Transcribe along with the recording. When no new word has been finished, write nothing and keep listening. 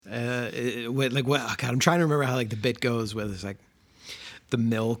like what? God, I'm trying to remember how like the bit goes with it's like the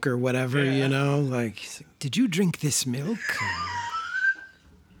milk or whatever, you know? Like, he's like, did you drink this milk?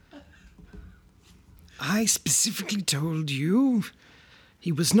 I specifically told you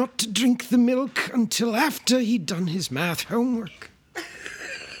he was not to drink the milk until after he'd done his math homework.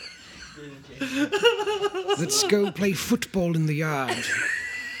 Let's go play football in the yard.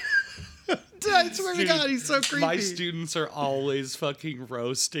 I swear to God, he's so creepy. My students are always fucking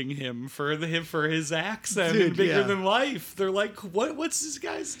roasting him for his accent bigger than life. They're like, what's this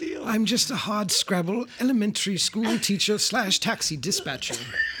guy's deal? I'm just a hard scrabble elementary school teacher / taxi dispatcher.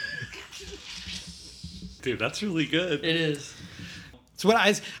 Dude, that's really good. It is. So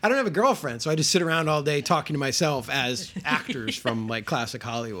I don't have a girlfriend, so I just sit around all day talking to myself as actors from like classic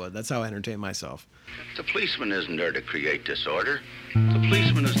Hollywood. That's how I entertain myself. The policeman isn't there to create disorder. The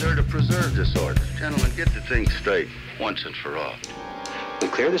policeman is there to preserve disorder. Gentlemen, get the thing straight once and for all. We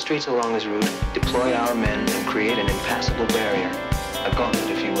clear the streets along his route, deploy our men, and create an impassable barrier. A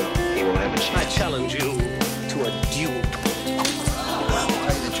gauntlet, if you will. He won't have a chance. I challenge you to a duel. To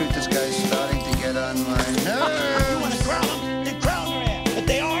tell you the truth, this guy's starting to get on my nerves. You want to crown them? They crown their ass. But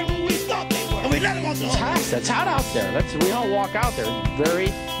they aren't who we thought they were. And we let them on the house. It's hot out there. We all walk out there. Very,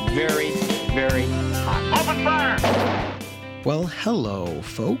 very, very hot. Open fire! Well, hello,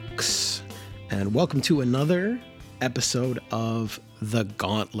 folks, and welcome to another episode of The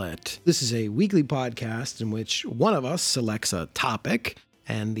Gauntlet. This is a weekly podcast in which one of us selects a topic,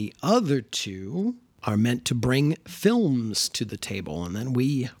 and the other two are meant to bring films to the table, and then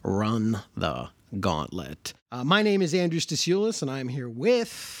we run the gauntlet. My name is Andrew Stasiulis, and I'm here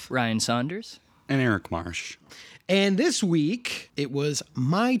with Ryan Saunders. And Eric Marsh. And this week, it was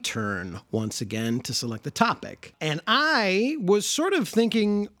my turn once again to select the topic. And I was sort of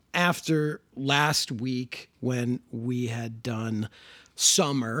thinking after last week when we had done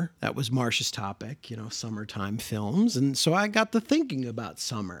summer, that was Marsh's topic, summertime films. And so I got to thinking about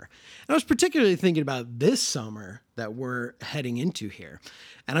summer. And I was particularly thinking about this summer that we're heading into here.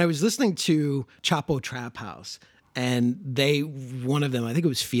 And I was listening to Chapo Trap House. And one of them, I think it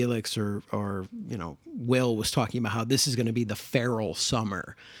was Felix or Will, was talking about how this is going to be the feral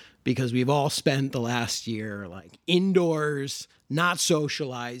summer because we've all spent the last year like indoors, not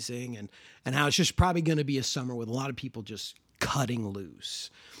socializing, and how it's just probably going to be a summer with a lot of people just cutting loose.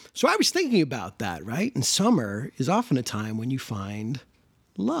 So I was thinking about that, right? And summer is often a time when you find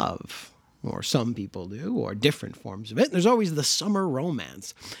love. Or some people do, or different forms of it. There's always the summer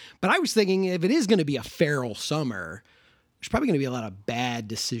romance. But I was thinking if it is going to be a feral summer, there's probably going to be a lot of bad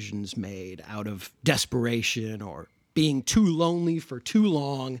decisions made out of desperation or being too lonely for too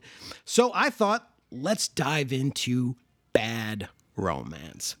long. So I thought, let's dive into bad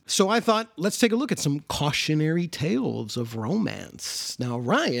romance. So I thought, let's take a look at some cautionary tales of romance. Now,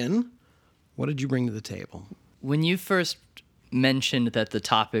 Ryan, what did you bring to the table? When you first mentioned that the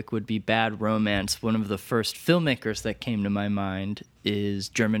topic would be bad romance, one of the first filmmakers that came to my mind is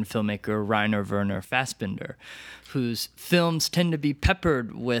German filmmaker Werner Fassbinder, whose films tend to be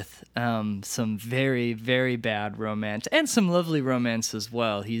peppered with some very, very bad romance and some lovely romance as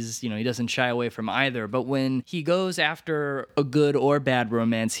well. He doesn't shy away from either, but when he goes after a good or bad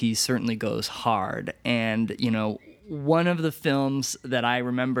romance, he certainly goes hard. And, one of the films that I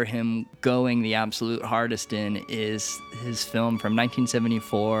remember him going the absolute hardest in is his film from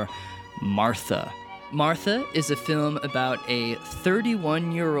 1974, Martha. Martha is a film about a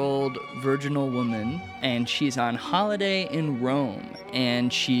 31-year-old virginal woman, and she's on holiday in Rome,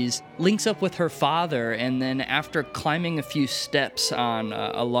 and she's links up with her father, and then after climbing a few steps on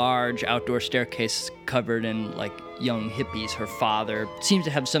a large outdoor staircase covered in like young hippies, her father seems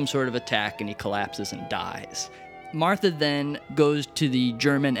to have some sort of attack, and he collapses and dies. Martha then goes to the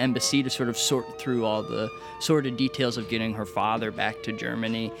German embassy to sort of sort through all the sordid details of getting her father back to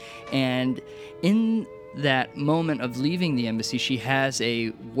Germany. And in that moment of leaving the embassy, she has a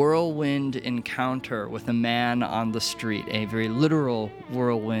whirlwind encounter with a man on the street, a very literal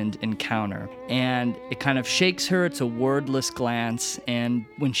whirlwind encounter. And it kind of shakes her. It's a wordless glance. And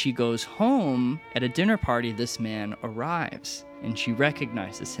when she goes home at a dinner party, this man arrives. And she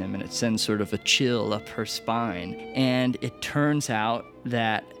recognizes him, and it sends sort of a chill up her spine. And it turns out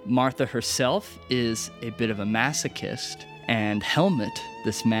that Martha herself is a bit of a masochist, and Helmut,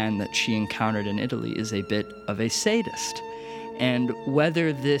 this man that she encountered in Italy, is a bit of a sadist. And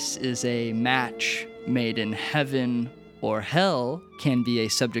whether this is a match made in heaven or hell can be a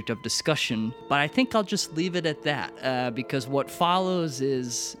subject of discussion, but I think I'll just leave it at that, because what follows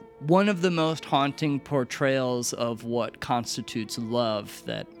is one of the most haunting portrayals of what constitutes love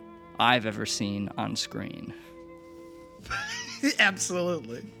that I've ever seen on screen.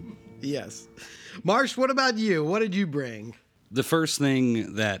 Absolutely. Yes. Marsh, what about you? What did you bring? The first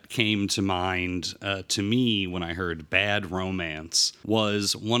thing that came to mind to me when I heard Bad Romance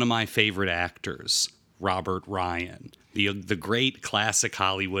was one of my favorite actors, Robert Ryan, the great classic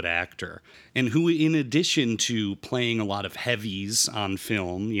Hollywood actor, and who, in addition to playing a lot of heavies on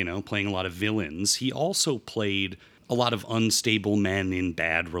film, playing a lot of villains, he also played a lot of unstable men in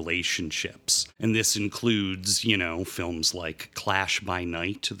bad relationships. And this includes, films like Clash by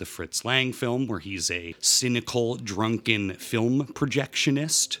Night, the Fritz Lang film, where he's a cynical, drunken film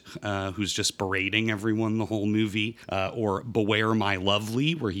projectionist who's just berating everyone the whole movie. Or Beware My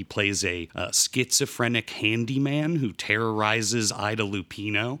Lovely, where he plays a schizophrenic handyman who terrorizes Ida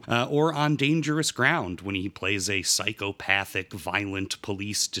Lupino. Or On Dangerous Ground, when he plays a psychopathic, violent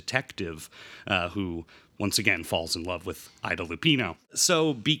police detective who once again falls in love with Ida Lupino.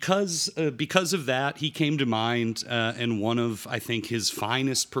 So because of that, he came to mind, and one of, I think, his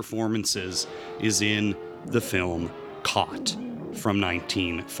finest performances is in the film Caught from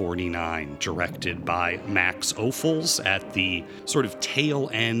 1949, directed by Max Ophüls at the sort of tail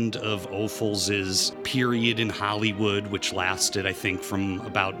end of Ophüls's period in Hollywood, which lasted, I think, from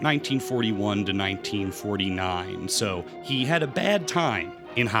about 1941 to 1949. So he had a bad time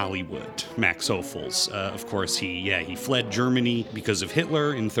in Hollywood, Max Ophüls. Of course, he fled Germany because of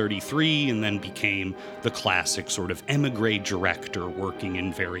Hitler in 1933 and then became the classic sort of émigré director working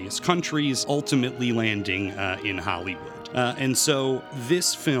in various countries, ultimately landing in Hollywood. And so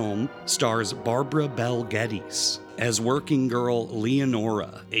this film stars Barbara Bel Geddes as working girl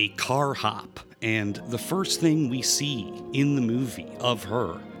Leonora, a car hop. And the first thing we see in the movie of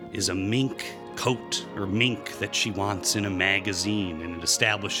her is a mink coat or mink that she wants in a magazine, and it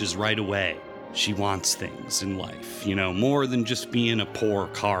establishes right away she wants things in life, more than just being a poor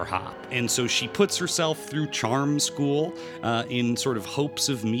car hop. And so she puts herself through charm school in sort of hopes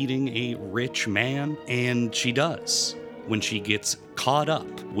of meeting a rich man, and she does when she gets caught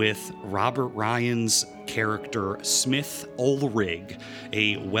up with Robert Ryan's character Smith Ulrich,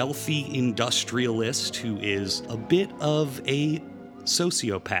 a wealthy industrialist who is a bit of a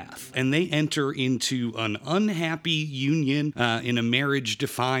sociopath, and they enter into an unhappy union in a marriage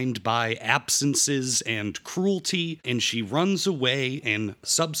defined by absences and cruelty, and she runs away and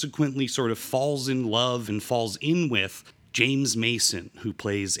subsequently sort of falls in love and falls in with James Mason, who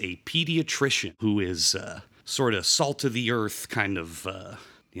plays a pediatrician who is sort of salt of the earth, kind of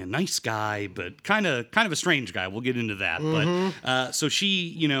nice guy, but kind of a strange guy. We'll get into that. But so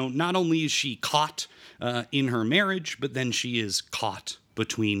she, not only is she caught in her marriage, but then she is caught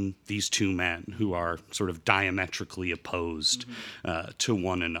between these two men who are sort of diametrically opposed to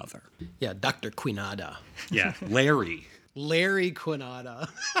one another. Yeah, Dr. Quinada. Yeah, Larry. Larry Quinada.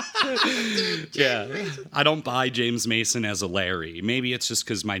 Yeah, I don't buy James Mason as a Larry. Maybe it's just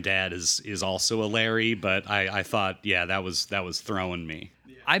because my dad is also a Larry, but I thought, yeah, that was throwing me.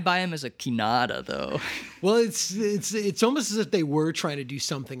 I buy him as a Quinada, though. Well, it's almost as if they were trying to do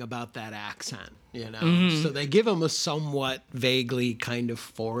something about that accent, So they give him a somewhat vaguely kind of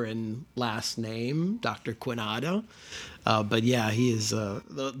foreign last name, Dr. Quinada. But yeah, he is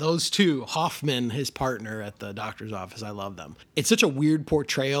those two, Hoffman, his partner at the doctor's office. I love them. It's such a weird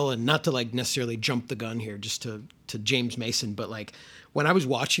portrayal, and not to necessarily jump the gun here, just to James Mason, but when I was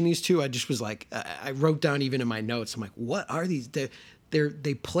watching these two, I just was I wrote down even in my notes, I'm like, what are these?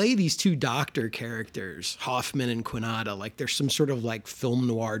 They play these two doctor characters, Hoffman and Quinada, like they're some sort of film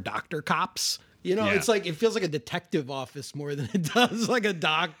noir doctor cops. It's it feels like a detective office more than it does like a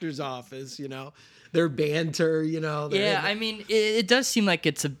doctor's office, Their banter, Yeah, I mean, it does seem like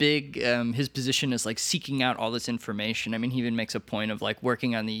it's a big, his position is seeking out all this information. I mean, he even makes a point of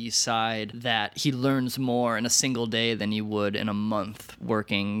working on the East Side, that he learns more in a single day than he would in a month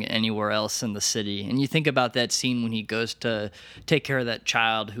working anywhere else in the city. And you think about that scene when he goes to take care of that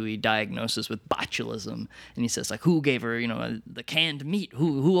child who he diagnoses with botulism. And he says, who gave her, the canned meat?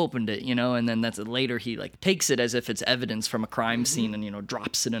 Who opened it, And then that's later he takes it as if it's evidence from a crime scene and,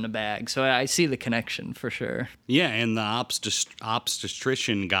 drops it in a bag. So I see the connection for sure. Yeah, and the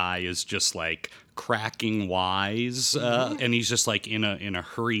obstetrician guy is just cracking wise, and he's just in a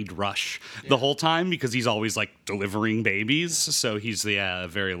hurried rush the whole time because he's always delivering babies. So he's the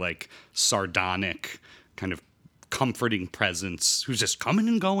very sardonic kind of comforting presence who's just coming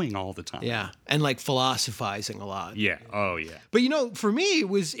and going all the time. Yeah, and philosophizing a lot. Yeah, oh yeah. But for me, it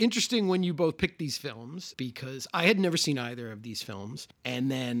was interesting when you both picked these films because I had never seen either of these films.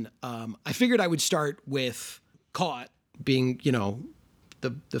 And then I figured I would start with Caught being,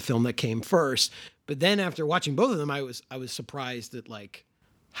 the film that came first. But then after watching both of them, I was surprised at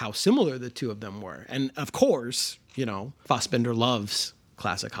how similar the two of them were. And of course, Fassbinder loves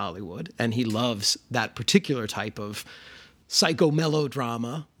classic Hollywood, and he loves that particular type of psycho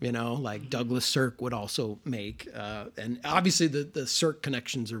melodrama, like Douglas Sirk would also make. And obviously the Sirk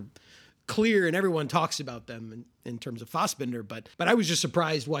connections are clear and everyone talks about them in terms of Fassbinder. But I was just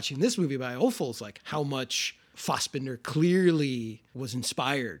surprised watching this movie by Ophüls, like how much Fassbinder clearly was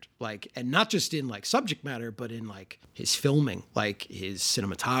inspired, and not just in subject matter, but in his filming, his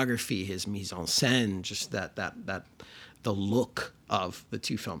cinematography, his mise en scène, just that the look of the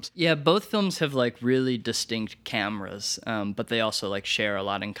two films. Yeah, both films have really distinct cameras, but they also share a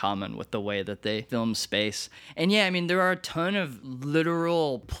lot in common with the way that they film space. And yeah, I mean, there are a ton of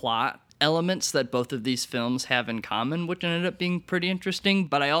literal plot elements that both of these films have in common, which ended up being pretty interesting.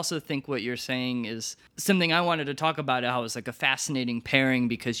 But I also think what you're saying is something I wanted to talk about, how it's a fascinating pairing,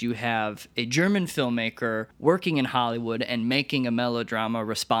 because you have a German filmmaker working in Hollywood and making a melodrama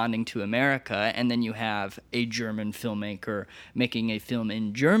responding to America, and then you have a German filmmaker making a film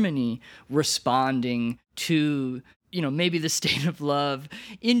in Germany responding to maybe the state of love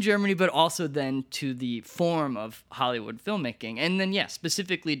in Germany, but also then to the form of Hollywood filmmaking. And then, yeah,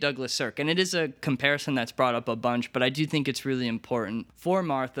 specifically Douglas Sirk. And it is a comparison that's brought up a bunch, but I do think it's really important for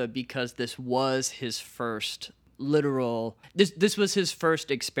Martha because this was his first this was his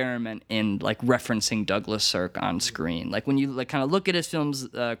first experiment in referencing Douglas Sirk on screen. When you kind of look at his films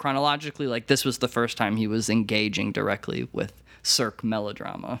chronologically, this was the first time he was engaging directly with Sirk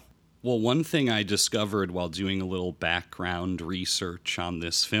melodrama. Well, one thing I discovered while doing a little background research on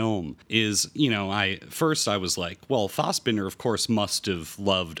this film is, I was like, well, Fassbinder, of course, must have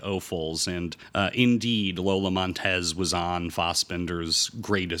loved Ophüls. And indeed, Lola Montez was on Fassbinder's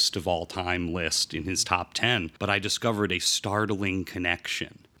greatest of all time list in his top 10. But I discovered a startling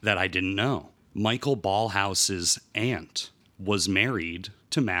connection that I didn't know. Michael Ballhaus's aunt was married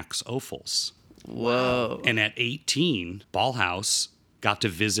to Max Ophüls. Whoa. And at 18, Ballhaus got to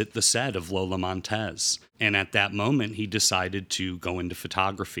visit the set of Lola Montez. And at that moment, he decided to go into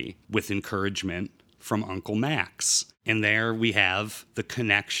photography with encouragement from Uncle Max. And there we have the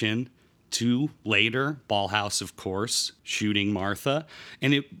connection to later, Ballhaus, of course, shooting Martha.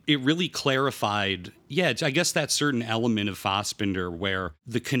 And it really clarified, I guess that certain element of Fassbinder where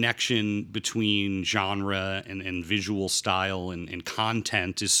the connection between genre and visual style and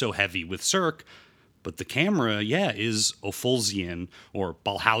content is so heavy with Sirk. But the camera, is Ophülsian or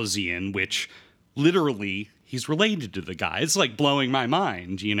Ballhausian, which literally he's related to the guy. It's blowing my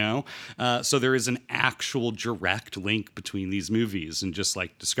mind, So there is an actual direct link between these movies, and just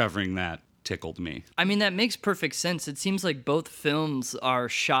discovering that tickled me. I mean, that makes perfect sense. It seems like both films are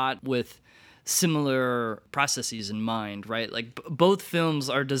shot with similar processes in mind, right? Both films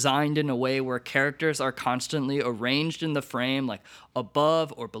are designed in a way where characters are constantly arranged in the frame,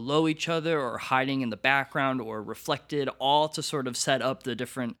 above or below each other, or hiding in the background, or reflected, all to sort of set up the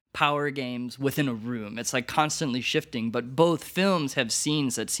different power games within a room. It's constantly shifting, but both films have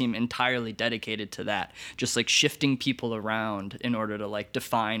scenes that seem entirely dedicated to that, just shifting people around in order to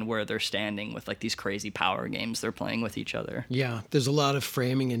define where they're standing with these crazy power games they're playing with each other. Yeah, there's a lot of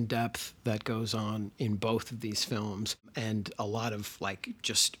framing and depth that goes on in both of these films, and a lot of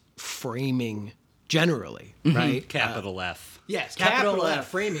just framing generally, right? Capital F. Yes, capital F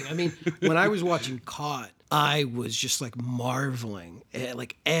framing. I mean, when I was watching Caught, I was just marveling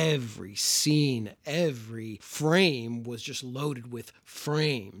at every scene, every frame was just loaded with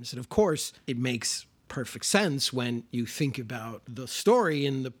frames. And of course, it makes perfect sense when you think about the story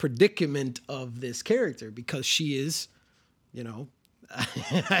and the predicament of this character, because she is,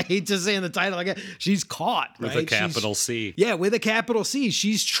 I hate to say in the title again, she's caught, right? With a capital C. Yeah, with a capital C.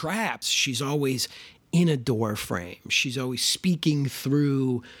 She's trapped. She's always in a door frame. She's always speaking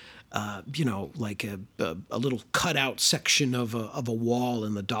through, a little cutout section of a wall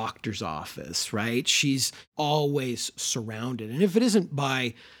in the doctor's office, right? She's always surrounded. And if it isn't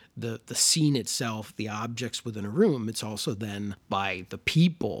by the scene itself, the objects within a room, it's also then by the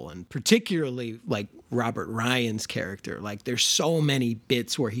people, and particularly Robert Ryan's character. There's so many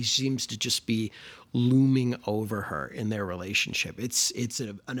bits where he seems to just be looming over her in their relationship. It's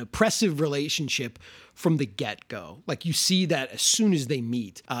an oppressive relationship from the get-go. You see that as soon as they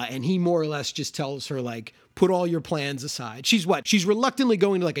meet, and he more or less just tells her put all your plans aside. She's reluctantly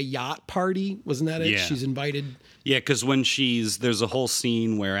going to a yacht party, wasn't that it? Yeah. She's invited. Yeah, because there's a whole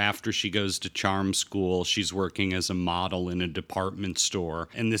scene where after she goes to charm school, she's working as a model in a department store.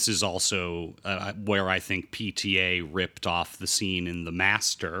 And this is also where I think PTA ripped off the scene in The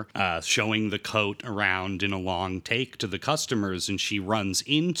Master, showing the coat around in a long take to the customers. And she runs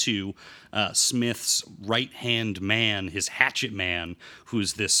into Smith's right-hand man, his hatchet man,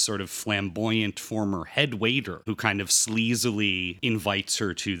 who's this sort of flamboyant former head waiter who kind of sleazily invites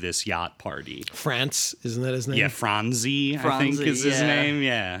her to this yacht party. France, isn't that his name? Yeah, Franzi, I think is his name.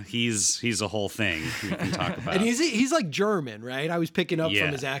 Yeah, he's a whole thing we can talk about. And he's like German, right? I was picking up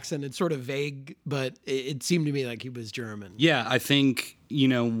from his accent. It's sort of vague, but it seemed to me like he was German. Yeah, I think,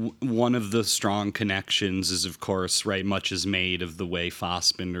 one of the strong connections is, of course, right, much is made of the way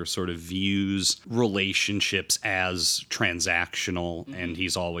Fassbinder sort of views relationships as transactional, and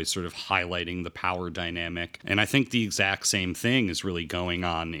he's always sort of highlighting the power dynamic. And I think the exact same thing is really going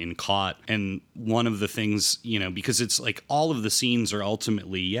on in Caught. And one of the things, because it's like all of the scenes are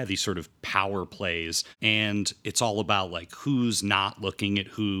ultimately, these sort of power plays, and it's all about like who's not looking at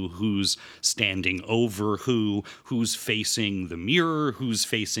who's standing over who's facing the mirror, who's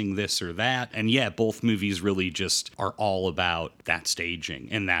facing this or that. And both movies really just are all about that staging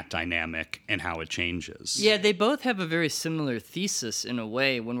and that dynamic and how it changes. Yeah, they both have a very similar thesis in a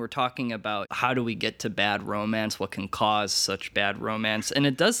way when we're talking about how do we get to bad romance, what can cause such bad romance. And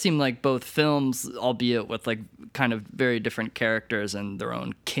it does seem like both films, albeit with like kind of very different characters and their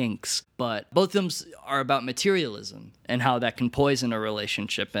own kinks, but both films are about materialism and how that can poison a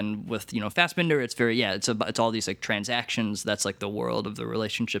relationship. And with, Fassbinder, it's very, it's all these like transactions. That's like the world of the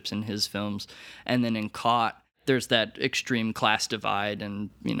relationships in his films. And then in Caught, there's that extreme class divide and,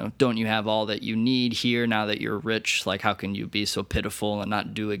 don't you have all that you need here now that you're rich? Like, how can you be so pitiful and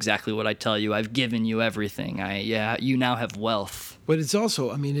not do exactly what I tell you? I've given you everything. You now have wealth. But it's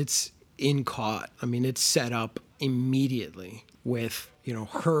also, it's in Caught. It's set up immediately with,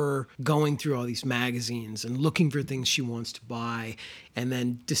 her going through all these magazines and looking for things she wants to buy and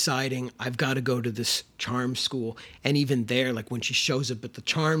then deciding I've got to go to this charm school. And even there, like when she shows up at the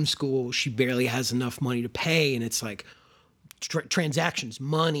charm school, she barely has enough money to pay. And it's like transactions,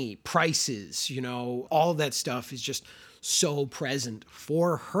 money, prices, all of that stuff is just so present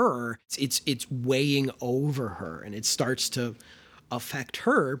for her. It's weighing over her and it starts to affect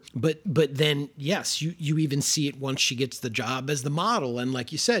her, but then yes, you even see it once she gets the job as the model, and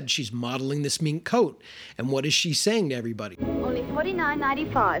like you said, she's modeling this mink coat, and what is she saying to everybody? Only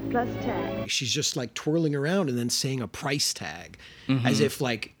 $49.95 plus tax. She's just like twirling around and then saying a price tag, as if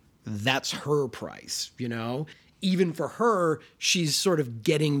like that's her price, Even for her, she's sort of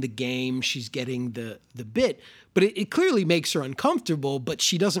getting the game, she's getting the bit, but it clearly makes her uncomfortable, but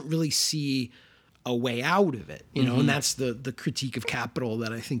she doesn't really see a way out of it, and that's the critique of capital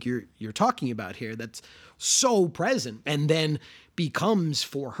that I think you're talking about here. That's so present, and then becomes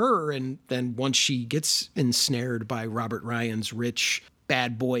for her. And then once she gets ensnared by Robert Ryan's rich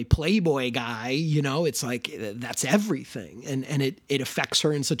bad boy playboy guy, it's like that's everything, and it affects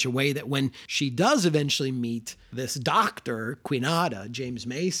her in such a way that when she does eventually meet this doctor Quinada, James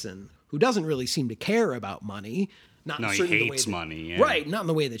Mason, who doesn't really seem to care about money. He hates money. Yeah. Right, not in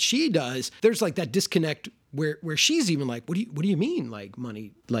the way that she does. There's like that disconnect where she's even like, what do you mean like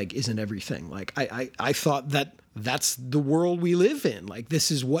money like isn't everything? Like I thought that's the world we live in. Like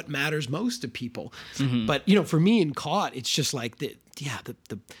this is what matters most to people. But for me in Caught, it's just like the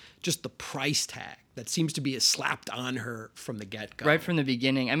price tag that seems to be slapped on her from the get-go. Right from the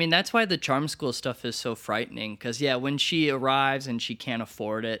beginning. That's why the charm school stuff is so frightening, because when she arrives and she can't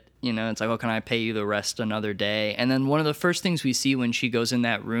afford it, it's like, oh, can I pay you the rest another day? And then one of the first things we see when she goes in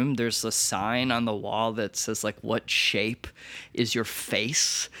that room, there's a sign on the wall that says like, what shape is your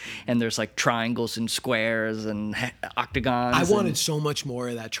face? And there's like triangles and squares and octagons. I wanted so much more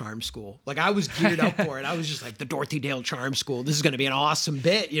of that charm school. Like I was geared up for it. I was just like, the Dorothy Dale charm school, this is going to be an awesome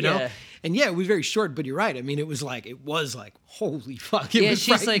bit, Yeah. And it was very short, but you're right. It was like, holy fuck. It was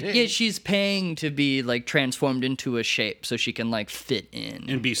she's like, she's paying to be like transformed into a shape so she can like fit in.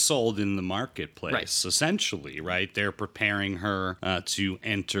 And be sold in the marketplace, essentially, right? They're preparing her to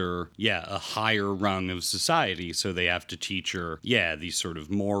enter, a higher rung of society. So they have to teach her, these sort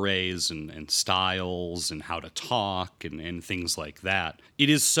of mores and styles and how to talk and things like that. It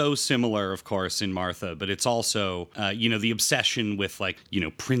is so similar, of course, in Martha, but it's also, the obsession with like,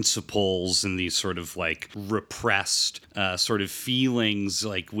 principles and these sort of like repressed sort of feelings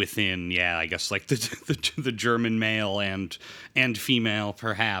like within, I guess like the German male and female,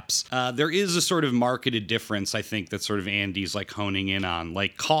 perhaps. There is a sort of marketed difference, I think, that sort of Andy's like honing in on.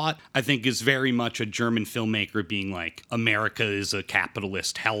 Like Caught, I think, is very much a German filmmaker being like, America is a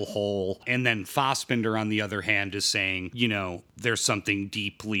capitalist hellhole. And then Fassbinder, on the other hand, is saying, there's something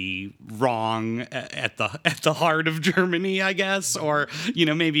deeply wrong at the heart of Germany, I guess. Or,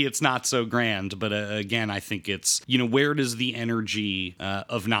 maybe it's not so grand. But again, I think it's, where does the energy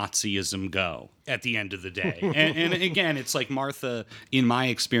of Nazism go? at the end of the day. And again, it's like Martha, in my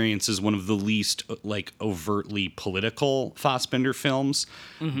experience, is one of the least like overtly political Fassbinder films,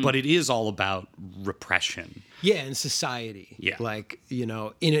 but it is all about repression. Yeah, in society. Yeah. Like, you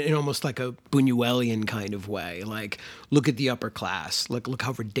know, in almost like a Buñuelian kind of way. Like, look at the upper class. Look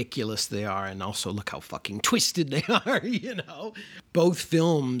how ridiculous they are, and also look how fucking twisted they are, you know? Both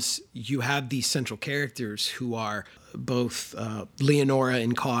films, you have these central characters who are both Leonora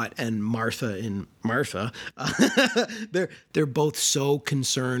in Caught and Martha in Martha. They're both so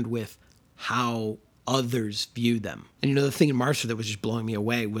concerned with how others view them. And, you know, the thing in Martha that was just blowing me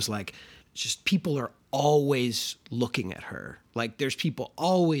away was like, just people are always looking at her. Like, there's people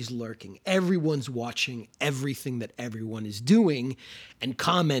always lurking. Everyone's watching everything that everyone is doing and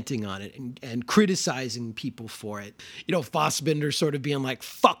commenting on it and criticizing people for it. You know, Fassbinder sort of being like,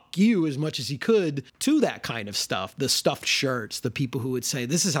 fuck you as much as he could to that kind of stuff. The stuffed shirts, the people who would say,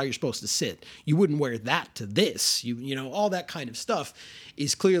 this is how you're supposed to sit. You wouldn't wear that to this. You know, all that kind of stuff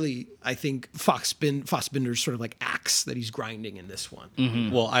is clearly, I think, Fassbinder's sort of like axe that he's grinding in this one.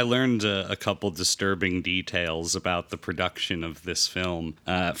 Mm-hmm. Well, I learned a couple disturbing details about the production of this film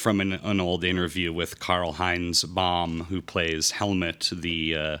from an old interview with Karl-Heinz Baum, who plays Helmut,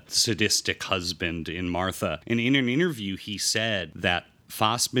 the sadistic husband in Martha. And in an interview, he said that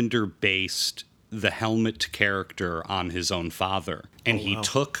Fassbinder based the Helmut character on his own father. And he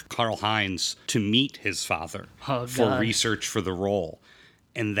took Karl-Heinz to meet his father for research for the role.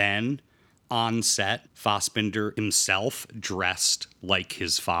 And then on set, Fassbinder himself dressed like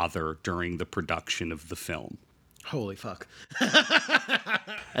his father during the production of the film. Holy fuck.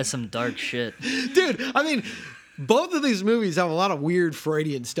 That's some dark shit. Dude, I mean, both of these movies have a lot of weird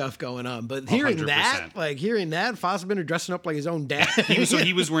Freudian stuff going on, but hearing 100%. that, Fassbinder dressing up like his own dad.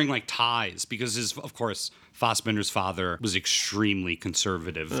 He was wearing like ties because of course, Fassbinder's father was extremely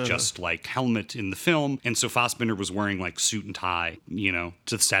conservative, just like Helmut in the film. And so Fassbinder was wearing like suit and tie, you know,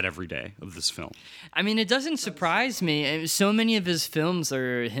 to the set every day of this film. I mean, it doesn't surprise me. So many of his films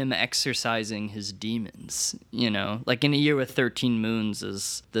are him exercising his demons, you know? Like In a Year with 13 Moons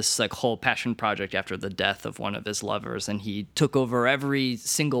is this like whole passion project after the death of one of his lovers. And he took over every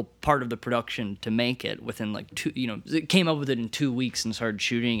single part of the production to make it within like came up with it in 2 weeks and started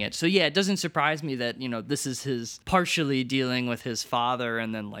shooting it. So yeah, it doesn't surprise me that, you know, this is his partially dealing with his father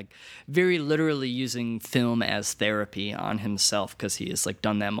and then like very literally using film as therapy on himself because he has like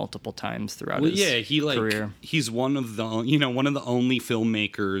done that multiple times throughout his career. He's one of the only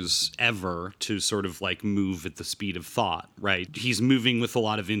filmmakers ever to sort of like move at the speed of thought, right? He's moving with a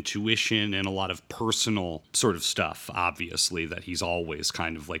lot of intuition and a lot of personal sort of stuff, obviously, that he's always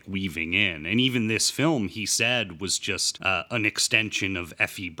kind of like weaving in. And even this film, he said, was just an extension of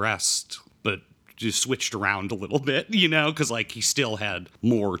Effie Brest, but just switched around a little bit, you know, because like he still had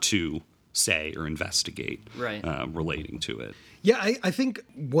more to say or investigate relating to it. Yeah, I think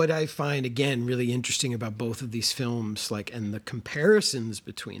what I find, again, really interesting about both of these films, like, and the comparisons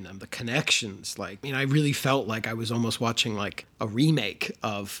between them, the connections, like, I mean, I really felt like I was almost watching like a remake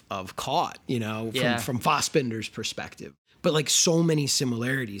of Caught, you know, from Fassbinder's perspective. But like so many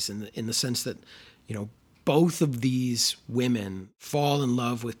similarities in the sense that, you know, both of these women fall in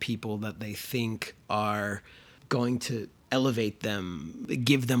love with people that they think are going to elevate them,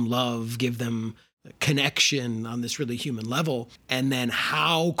 give them love, give them connection on this really human level. And then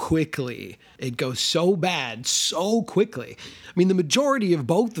how quickly it goes so bad, so quickly. I mean, the majority of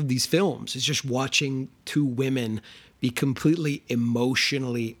both of these films is just watching two women be completely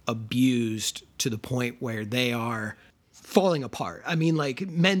emotionally abused to the point where they are falling apart. I mean, like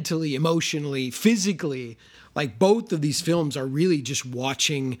mentally, emotionally, physically, like both of these films are really just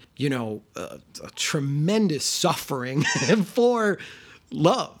watching, you know, a tremendous suffering for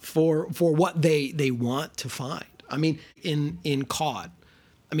love, for what they want to find. I mean, in Caught,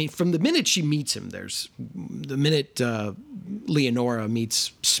 I mean, from the minute she meets him, there's the minute Leonora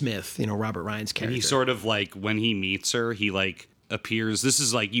meets Smith, you know, Robert Ryan's character. And he sort of like, when he meets her, he like appears, this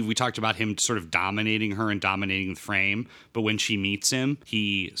is like, we talked about him sort of dominating her and dominating the frame, but when she meets him,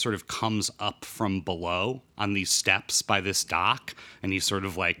 he sort of comes up from below on these steps by this dock, and he's sort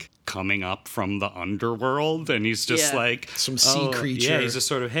of like coming up from the underworld, and he's just like some sea creature. Yeah, he's just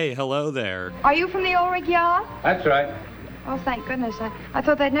sort of, hey, hello there. Are you from the Ulrich Yard? That's right. Oh, thank goodness. I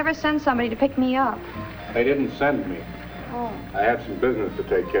thought they'd never send somebody to pick me up. They didn't send me. Oh. I had some business to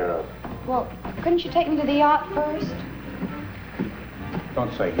take care of. Well, couldn't you take me to the yacht first?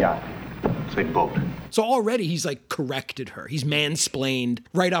 Don't say yacht. Say boat. So already he's like corrected her. He's mansplained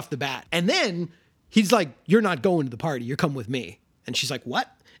right off the bat. And then he's like, you're not going to the party. You're coming with me. And she's like, what?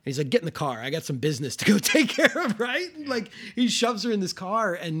 And he's like, get in the car. I got some business to go take care of, right? Like he shoves her in this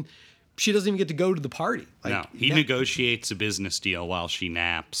car. And she doesn't even get to go to the party. Like, no, he negotiates a business deal while she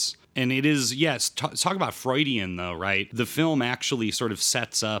naps. And it is, yes, talk about Freudian, though, right? The film actually sort of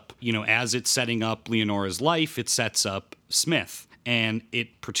sets up, as it's setting up Leonora's life, it sets up Smith. And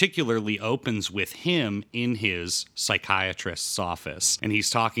it particularly opens with him in his psychiatrist's office. And he's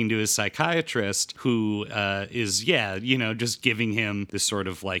talking to his psychiatrist who is, just giving him this sort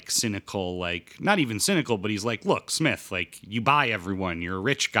of like cynical, like, not even cynical, but he's like, look, Smith, like, you buy everyone. You're a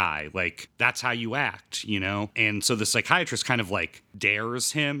rich guy. Like, that's how you act, And so the psychiatrist kind of like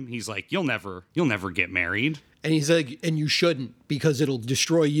dares him. He's like, you'll never get married. And he's like, and you shouldn't, because it'll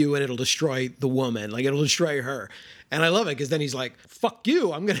destroy you and it'll destroy the woman. Like, it'll destroy her. And I love it because then he's like, fuck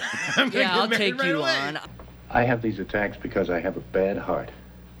you. I'm gonna I'll get take right you away. on. I have these attacks because I have a bad heart.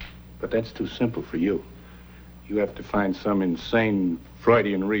 But that's too simple for you. You have to find some insane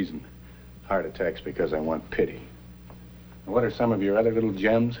Freudian reason. Heart attacks because I want pity. And what are some of your other little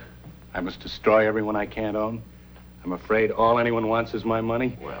gems? I must destroy everyone I can't own. I'm afraid all anyone wants is my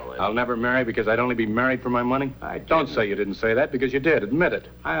money. Well, I'll never marry because I'd only be married for my money. Don't say you didn't say that, because you did. Admit it.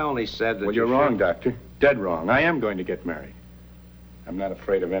 I only said that. Well, you're wrong, Doctor. Dead wrong. I am going to get married. I'm not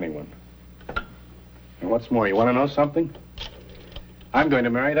afraid of anyone. And what's more, you want to know something? I'm going to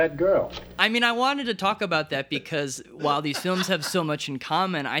marry that girl. I mean, I wanted to talk about that because while these films have so much in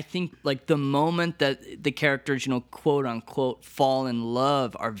common, I think like the moment that the characters, quote unquote, fall in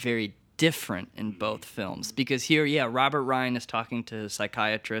love are very different in both films. Because here, Robert Ryan is talking to his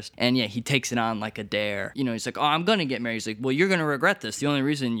psychiatrist, and he takes it on like a dare. He's like, oh, I'm going to get married. He's like, well, you're going to regret this. The only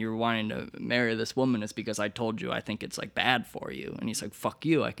reason you're wanting to marry this woman is because I told you I think it's like bad for you. And he's like, fuck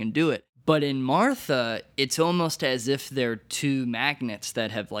you, I can do it. But in Martha, it's almost as if they're two magnets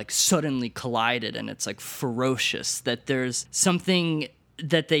that have like suddenly collided, and it's like ferocious, that there's something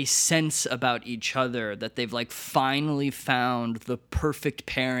that they sense about each other, that they've like finally found the perfect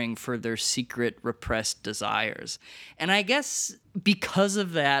pairing for their secret repressed desires. And I guess because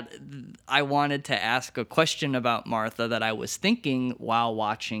of that, I wanted to ask a question about Martha that I was thinking while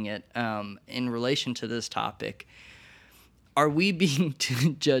watching it in relation to this topic. Are we being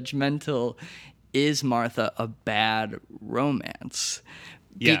too judgmental? Is Martha a bad romance?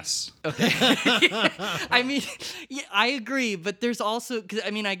 Yes. Okay. I mean, I agree, but there's also,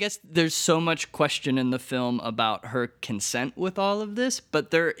 I guess there's so much question in the film about her consent with all of this,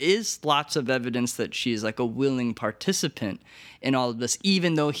 but there is lots of evidence that she's like a willing participant in all of this,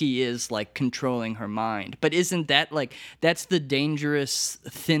 even though he is like controlling her mind. But isn't that like, that's the dangerous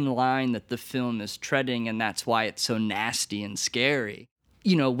thin line that the film is treading, and that's why it's so nasty and scary.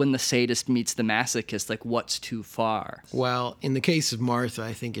 When the sadist meets the masochist, like, what's too far? Well, in the case of Martha,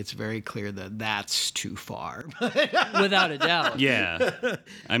 I think it's very clear that that's too far. Without a doubt. Yeah.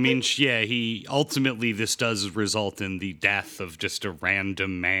 I mean, he ultimately, this does result in the death of just a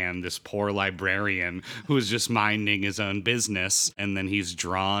random man, this poor librarian who is just minding his own business. And then he's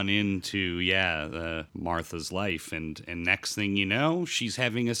drawn into, Martha's life. And next thing you know, she's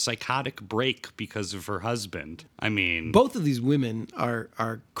having a psychotic break because of her husband. I mean, both of these women are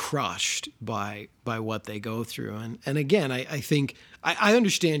crushed by what they go through. And again, I think I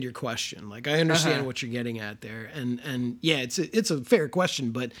understand your question. Like, I understand what you're getting at there. And it's a fair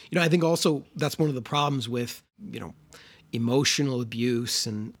question, but I think also that's one of the problems with, emotional abuse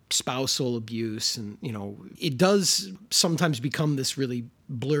and spousal abuse. And, it does sometimes become this really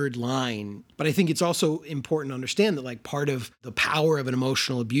blurred line. But I think it's also important to understand that like part of the power of an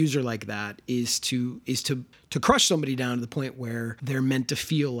emotional abuser like that is to crush somebody down to the point where they're meant to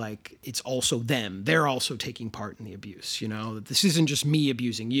feel like it's also them. They're also taking part in the abuse, that this isn't just me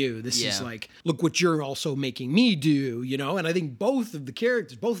abusing you. This is like, look what you're also making me do, And I think both of the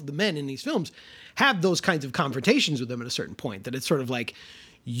characters, both of the men in these films have those kinds of confrontations with them at a certain point, that it's sort of like,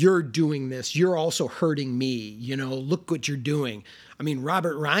 you're doing this, you're also hurting me, look what you're doing. I mean,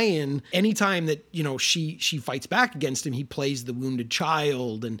 Robert Ryan, anytime that, she fights back against him, he plays the wounded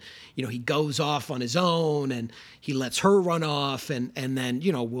child, and, he goes off on his own, and he lets her run off, and then,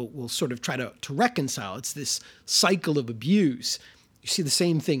 we'll sort of try to reconcile. It's this cycle of abuse. You see the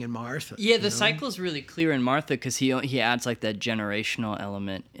same thing in Martha. Yeah, the cycle's really clear in Martha because he adds like that generational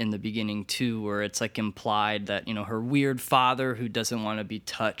element in the beginning too, where it's like implied that, her weird father who doesn't want to be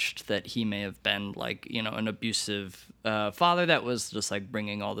touched, that he may have been like, an abusive father that was just like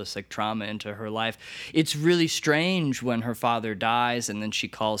bringing all this like trauma into her life. It's really strange when her father dies and then she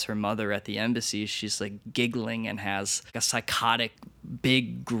calls her mother at the embassy. She's like giggling and has like a psychotic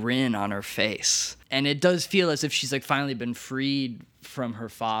big grin on her face. And it does feel as if she's like finally been freed from her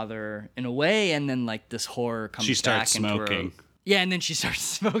father in a way, and then like this horror comes back. She starts smoking. Into her. Yeah, and then she starts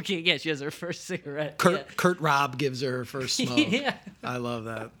smoking. Yeah, she has her first cigarette. Kurt Robb gives her first smoke. Yeah. I love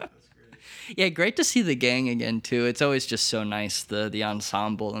that. That's great. Yeah, great to see the gang again, too. It's always just so nice, the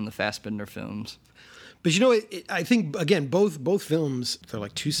ensemble in the Fassbinder films. But you know, I think, again, both films, they're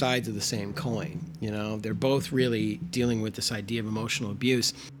like two sides of the same coin. You know, they're both really dealing with this idea of emotional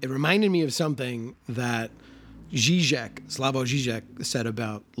abuse. It reminded me of something that Zizek, Slavoj Zizek, said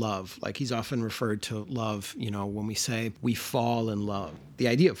about love. Like, he's often referred to love, you know, when we say we fall in love. The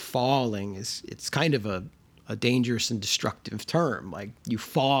idea of falling it's kind of a dangerous and destructive term. Like, you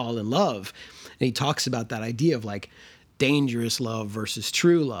fall in love. And he talks about that idea of, like, dangerous love versus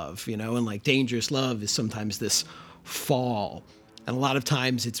true love, you know, and like dangerous love is sometimes this fall. And a lot of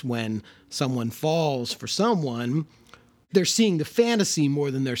times it's when someone falls for someone, they're seeing the fantasy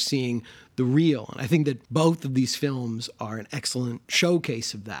more than they're seeing the real. And I think that both of these films are an excellent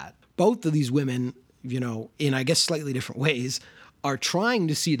showcase of that. Both of these women, you know, in I guess slightly different ways, are trying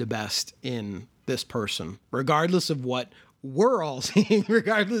to see the best in this person, regardless of what we're all seeing,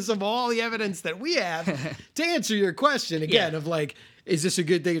 regardless of all the evidence that we have. To answer your question again of like, is this a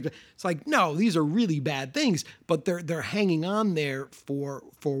good thing? It's like, no, these are really bad things, but they're hanging on there for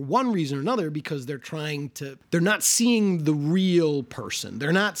one reason or another, because they're not seeing the real person.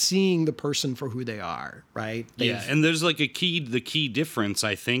 They're not seeing the person for who they are, right? And there's like the key difference,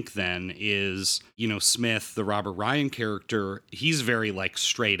 I think, then is, you know, Smith, the Robert Ryan character, he's very like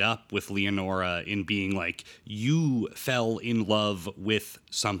straight up with Leonora in being like, you fell in love with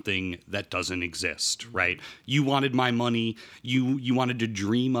something that doesn't exist, right? You wanted my money, you wanted to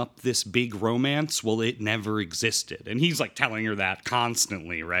dream up this big romance. Well, it never existed. And he's like telling her that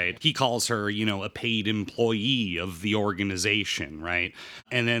constantly, right? He calls her, you know, a paid employee of the organization, right?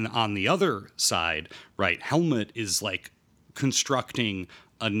 And then on the other side, right, Helmut is like constructing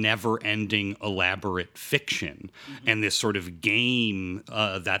a never-ending elaborate fiction and this sort of game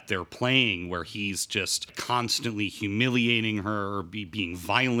that they're playing where he's just constantly humiliating her, being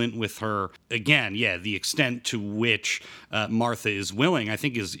violent with her. Again, the extent to which Martha is willing, I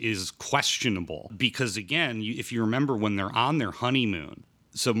think, is questionable. Because, again, if you remember when they're on their honeymoon,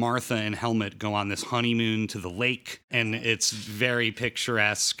 so Martha and Helmut go on this honeymoon to the lake, and it's very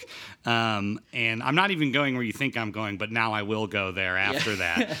picturesque. And I'm not even going where you think I'm going, but now I will go there after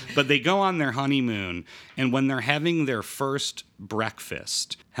that. But they go on their honeymoon, and when they're having their first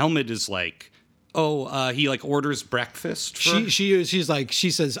breakfast, Helmut is like, he like orders breakfast. She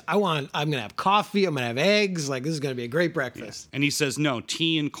says, I'm gonna have coffee, I'm gonna have eggs, like this is gonna be a great breakfast. And he says, no,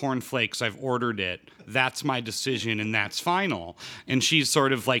 tea and cornflakes, I've ordered it. That's my decision, and that's final. And she's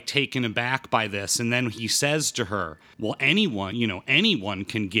sort of like taken aback by this. And then he says to her, well, anyone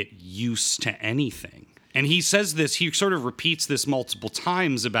can get used to anything. And he says this, he sort of repeats this multiple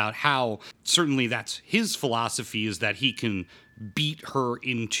times about how certainly that's his philosophy, is that he can beat her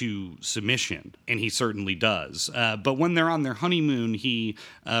into submission, and he certainly does. But when they're on their honeymoon, he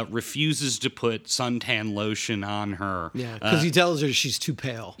refuses to put suntan lotion on her. Yeah, because he tells her she's too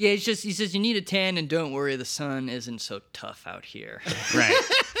pale. Yeah, he says you need a tan, and don't worry, the sun isn't so tough out here. Right.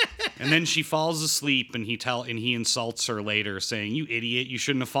 And then she falls asleep, and he insults her later, saying, "You idiot! You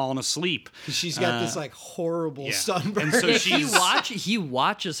shouldn't have fallen asleep." She's got this like horrible sunburn. And so he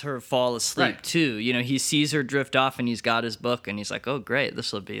watches her fall asleep too. You know, he sees her drift off, and he's got his book, and he's like, "Oh, great!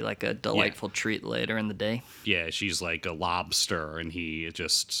 This will be like a delightful treat later in the day." Yeah, she's like a lobster, and he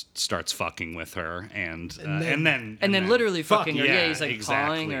just starts fucking with her, and then literally fucking her. Yeah, he's like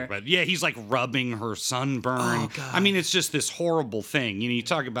exactly. pawing her. But he's like rubbing her sunburn. Oh, God. I mean, it's just this horrible thing. You know, you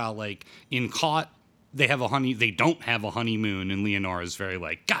talk about like in Caught, they don't have a honeymoon, and Leonora's very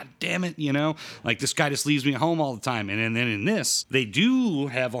like, God damn it, you know, like this guy just leaves me at home all the time. And then in this, they do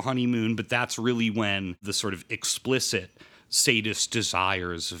have a honeymoon, but that's really when the sort of explicit sadist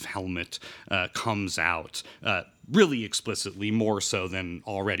desires of Helmut comes out really explicitly, more so than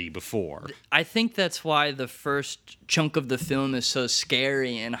already before. I think that's why the first chunk of the film is so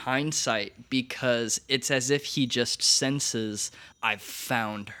scary in hindsight, because it's as if he just senses, I've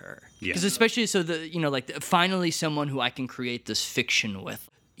found her. Because especially finally someone who I can create this fiction with.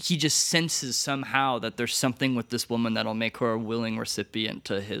 He just senses somehow that there's something with this woman that'll make her a willing recipient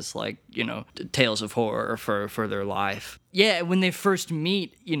to his, tales of horror for their life. Yeah, when they first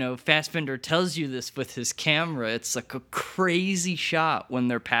meet, Fassbinder tells you this with his camera. It's like a crazy shot when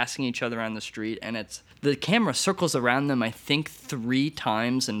they're passing each other on the street, and the camera circles around them, I think, 3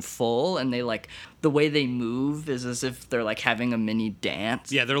 times in full, and the way they move is as if they're having a mini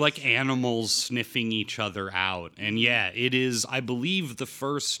dance. Yeah, they're like animals sniffing each other out. And it is, I believe, the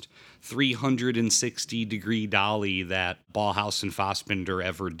first 360-degree dolly that Ballhaus and Fassbinder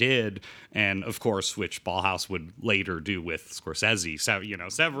ever did, and of course, which Ballhaus would later do interview with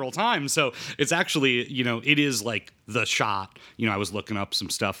Scorsese, several times. So it's actually, it is like the shot. I was looking up some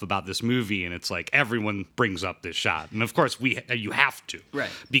stuff about this movie, and it's like everyone brings up this shot, and of course you have to, right?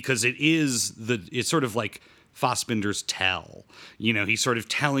 Because it's sort of like Fassbinder's tell. He's sort of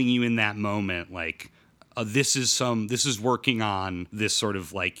telling you in that moment, like, this is working on this sort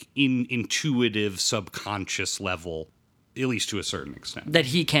of like intuitive subconscious level, at least to a certain extent, that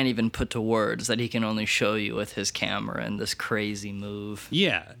he can't even put to words, that he can only show you with his camera and this crazy move.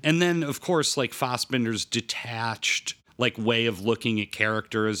 Yeah. And then of course, like, Fassbinder's detached like way of looking at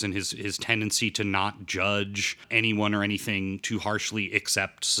characters and his tendency to not judge anyone or anything too harshly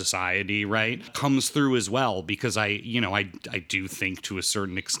except society, right, comes through as well, because I do think to a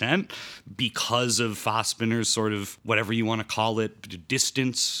certain extent, because of Fassbinder's sort of, whatever you want to call it,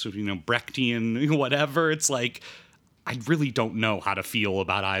 distance, Brechtian, whatever, it's like, I really don't know how to feel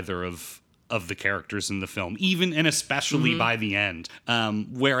about either of the characters in the film, even and especially by the end.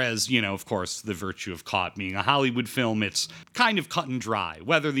 Whereas, of course, the virtue of Caught being a Hollywood film, it's kind of cut and dry.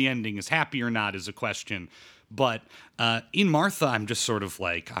 Whether the ending is happy or not is a question. But in Martha, I'm just sort of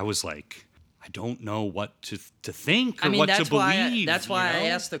like, I was like, I don't know what to think or what to believe. That's why I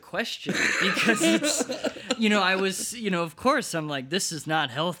asked the question, because it's, I was, of course, I'm like, this is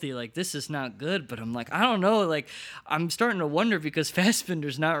not healthy, like, this is not good, but I'm like, I don't know, like, I'm starting to wonder, because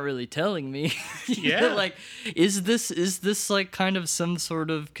Fassbinder's not really telling me. Like, is this like kind of some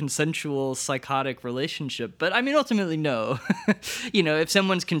sort of consensual psychotic relationship? But I mean, ultimately, no. If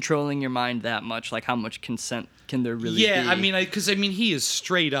someone's controlling your mind that much, like, how much consent can there really be? Yeah, because he is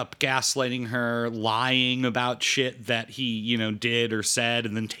straight up gaslighting her, lying about shit that he, did or said,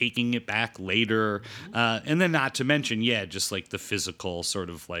 and then taking it back later. And then not to mention, just like the physical sort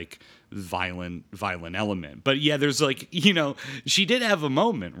of like violent element. But yeah, there's like, she did have a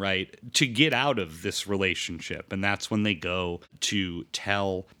moment, right, to get out of this relationship. And that's when they go to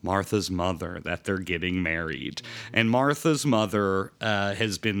tell Martha's mother that they're getting married. And Martha's mother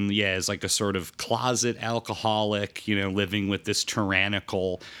has been, is like a sort of closet alcoholic, living with this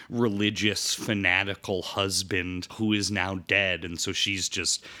tyrannical, religious, fanatical husband who is now dead. And so she's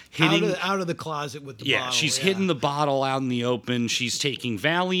just hitting out of the closet with the bottle. She's hitting the bottle out in the open. She's taking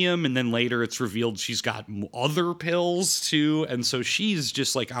Valium, and then later it's revealed she's got other pills too. And so she's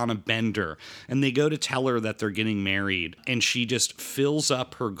just like on a bender. And they go to tell her that they're getting married, and she just fills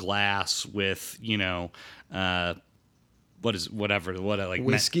up her glass with,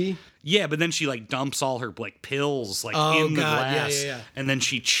 whiskey? Yeah, but then she like dumps all her like pills like in the glass. Yeah. And then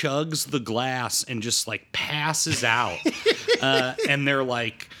she chugs the glass and just like passes out. And they're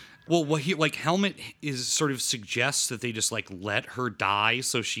like, well, what he like Helmut is sort of suggests that they just like let her die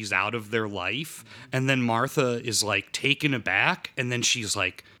so she's out of their life. And then Martha is like taken aback, and then she's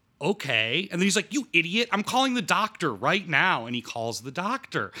like, okay. And then he's like, you idiot, I'm calling the doctor right now. And he calls the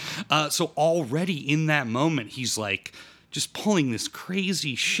doctor. So already in that moment, he's like just pulling this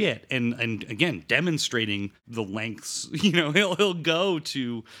crazy shit and again demonstrating the lengths, he'll go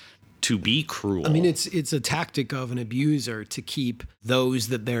to be cruel. I mean, it's a tactic of an abuser to keep those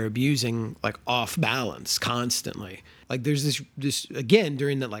that they're abusing like off balance constantly. Like there's this again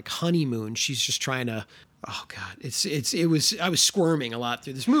during that like honeymoon, she's just trying to, oh God, I was squirming a lot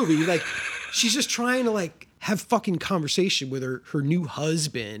through this movie. Like she's just trying to like have fucking conversation with her new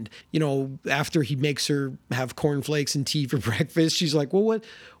husband, after he makes her have cornflakes and tea for breakfast. She's like, well,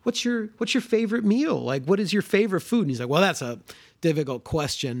 what's your favorite meal? Like, what is your favorite food? And he's like, well, that's a difficult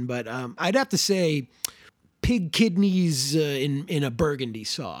question, but I'd have to say pig kidneys in a burgundy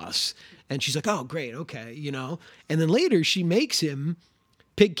sauce. And she's like, oh, great, okay, And then later she makes him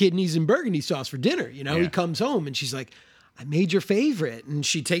pig kidneys and burgundy sauce for dinner. He comes home and she's like, I made your favorite. And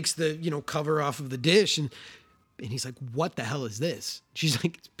she takes the, cover off of the dish and he's like, what the hell is this? She's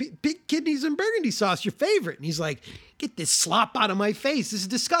like, pig kidneys and burgundy sauce, your favorite. And he's like, get this slop out of my face. This is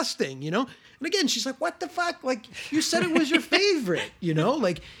disgusting, And again, she's like, what the fuck? Like, you said it was your favorite,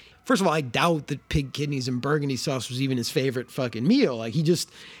 Like, first of all, I doubt that pig kidneys and burgundy sauce was even his favorite fucking meal. Like, he just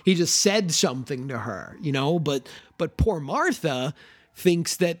said something to her, But poor Martha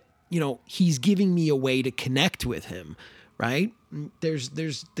thinks that, he's giving me a way to connect with him, right?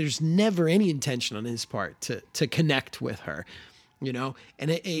 There's never any intention on his part to connect with her,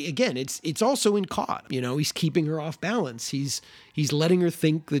 And again, it's also in Caught, he's keeping her off balance. He's letting her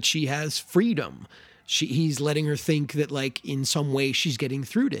think that she has freedom. He's letting her think that like in some way she's getting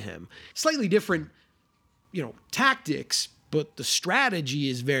through to him. Slightly different, tactics, but the strategy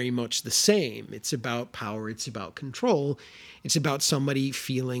is very much the same. It's about power. It's about control. It's about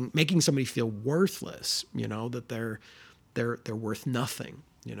making somebody feel worthless, that they're worth nothing.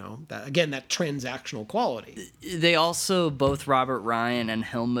 That again, that transactional quality. They also, both Robert Ryan and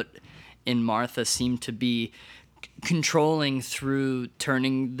Helmut in Martha, seem to be controlling through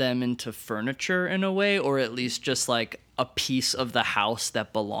turning them into furniture in a way, or at least just like a piece of the house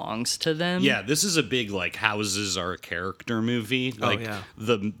that belongs to them. Yeah, this is a big like houses are a character movie. Like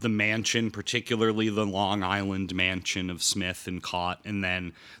the mansion, particularly the Long Island mansion of Smith and Cott, and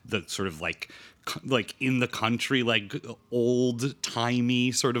then the sort of like in the country, like old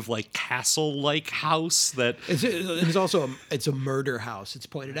timey sort of like castle like house that it's also it's a murder house. It's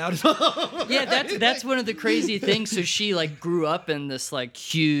pointed out. Yeah, that's one of the crazy things. So she like grew up in this like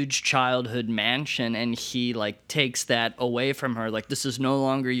huge childhood mansion, and he like takes that away from her. Like, this is no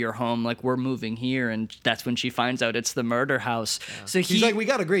longer your home. Like, we're moving here, and that's when she finds out it's the murder house. Yeah. So he's like, we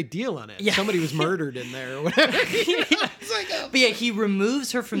got a great deal on it. Yeah. Somebody was murdered in there or whatever. But yeah, he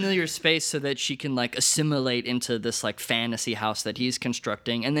removes her familiar space so that she can like assimilate into this like fantasy house that he's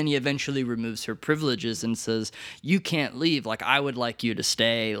constructing, and then he eventually removes her privileges and says, you can't leave. Like, I would like you to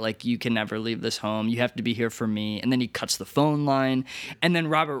stay. Like, you can never leave this home. You have to be here for me. And then he cuts the phone line. And then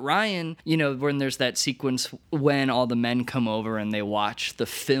Robert Ryan, when there's that sequence when all the men come over and they watch the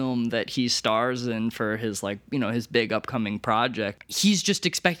film that he stars in for his like, his big upcoming project, he's just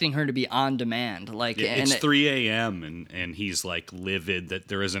expecting her to be on demand. Like, it's 3 a.m. and he's like livid that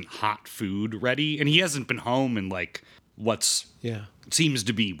there isn't hot food ready, and he hasn't been home in like seems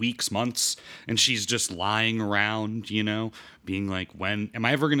to be weeks, months, and she's just lying around, being like, when am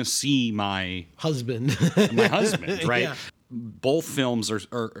I ever gonna see my husband? Right? Yeah. Both films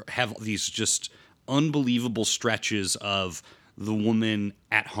are have these just unbelievable stretches of the woman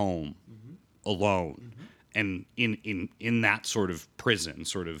at home alone. And in that sort of prison,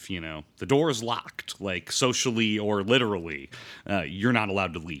 sort of, the door is locked, like socially or literally, you're not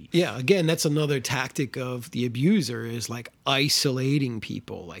allowed to leave. Yeah, again, that's another tactic of the abuser, is like isolating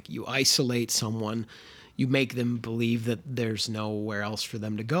people. Like, you isolate someone, you make them believe that there's nowhere else for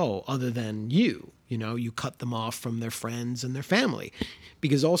them to go other than you. You cut them off from their friends and their family.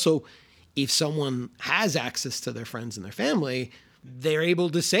 Because also, if someone has access to their friends and their family, they're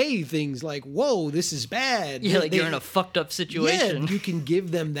able to say things like, whoa, this is bad. Yeah, like you're in a fucked up situation. Yeah, you can give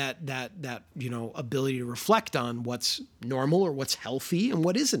them that ability to reflect on what's normal or what's healthy and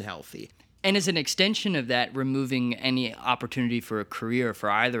what isn't healthy. And as an extension of that, removing any opportunity for a career for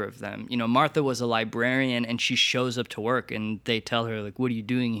either of them. Martha was a librarian, and she shows up to work, and they tell her, like, what are you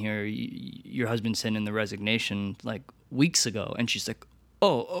doing here? Your husband sent in the resignation, like, weeks ago. And she's like,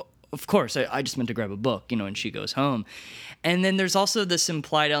 oh, of course, I just meant to grab a book, and she goes home. And then there's also this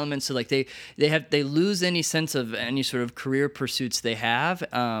implied element, so like they lose any sense of any sort of career pursuits they have,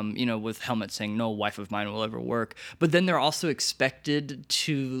 with Helmut saying, no wife of mine will ever work. But then they're also expected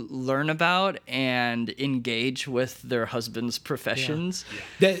to learn about and engage with their husband's professions.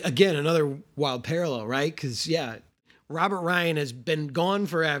 Yeah. That, again, another wild parallel, right? Because, Robert Ryan has been gone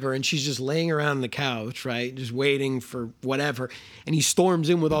forever, and she's just laying around on the couch, right? Just waiting for whatever. And he storms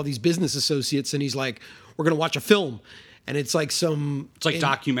in with all these business associates, and he's like, we're going to watch a film. And it's like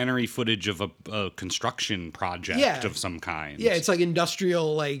documentary footage of a construction project of some kind. Yeah, it's like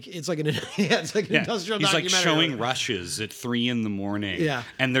industrial, it's like an industrial He's documentary. He's like showing rushes at 3 a.m. Yeah.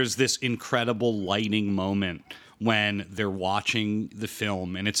 And there's this incredible lighting moment when they're watching the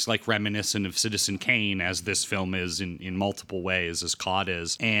film, and it's like reminiscent of Citizen Kane, as this film is in multiple ways, as Cott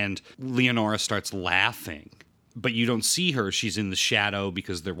is. And Leonora starts laughing, but you don't see her. She's in the shadow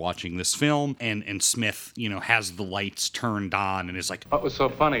because they're watching this film, and Smith, has the lights turned on and is like, What was so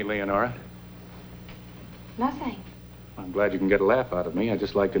funny, Leonora? Nothing. I'm glad you can get a laugh out of me. I'd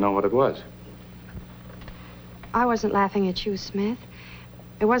just like to know what it was. I wasn't laughing at you, Smith.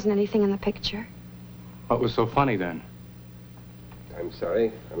 There wasn't anything in the picture. What was so funny then? I'm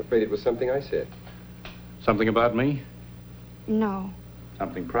sorry. I'm afraid it was something I said. Something about me? No.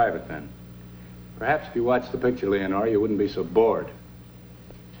 Something private then. Perhaps if you watched the picture, Leonora, you wouldn't be so bored.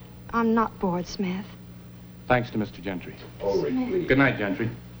 I'm not bored, Smith. Thanks to Mr. Gentry. Ulrich, please. Good night, Gentry.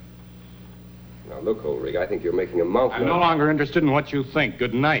 Now, look, Ulrich, I think you're making a mouth. I'm no longer interested in what you think.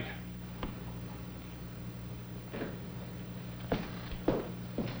 Good night.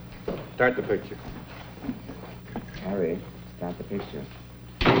 Start the picture. Harry, start the picture.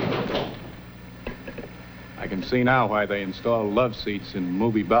 I can see now why they install love seats in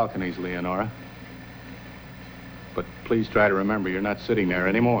movie balconies, Leonora. But please try to remember you're not sitting there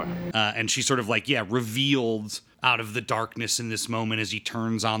anymore. And she's sort of like, revealed out of the darkness in this moment as he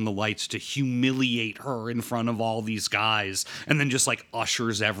turns on the lights to humiliate her in front of all these guys, and then just like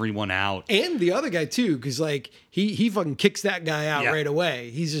ushers everyone out. And the other guy too, because like he fucking kicks that guy out right away.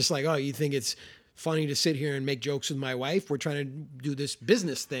 He's just like, oh, you think it's funny to sit here and make jokes with my wife. We're trying to do this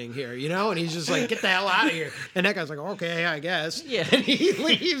business thing here, you know? And he's just like, get the hell out of here. And that guy's like, okay, I guess. Yeah. And he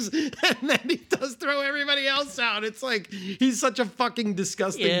leaves, and then he does throw everybody else out. It's like, he's such a fucking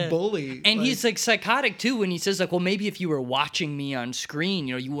disgusting bully. And he's like psychotic too when he says like, well, maybe if you were watching me on screen,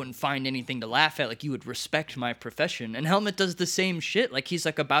 you know, you wouldn't find anything to laugh at. Like, you would respect my profession. And Helmut does the same shit. Like, he's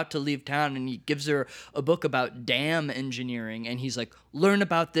like about to leave town, and he gives her a book about dam engineering, and he's like, learn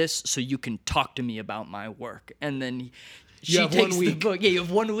about this so you can talk to me about my work. And then she takes the book. Yeah, you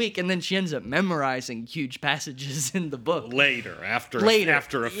have 1 week, and then she ends up memorizing huge passages in the book. Later, after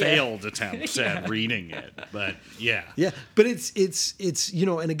a failed attempt at reading it. But yeah. Yeah, but it's you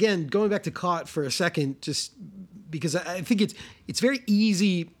know, and again, going back to Caught for a second, just because I think it's very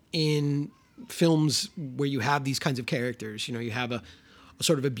easy in films where you have these kinds of characters. You know, you have a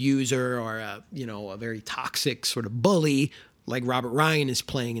sort of abuser or a very toxic sort of bully like Robert Ryan is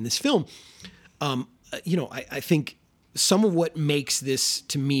playing in this film. I think some of what makes this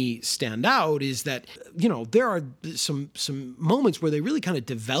to me stand out is that, you know, there are some moments where they really kind of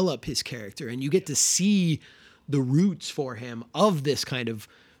develop his character, and you get to see the roots for him of this kind of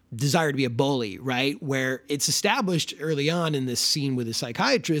desire to be a bully, right? Where it's established early on in this scene with the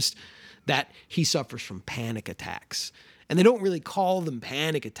psychiatrist that he suffers from panic attacks. And they don't really call them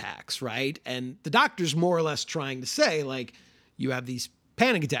panic attacks, right? And the doctor's more or less trying to say, like, you have these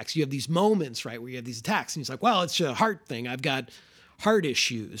panic attacks, you have these moments, right, where you have these attacks. And he's like, well, it's a heart thing. I've got heart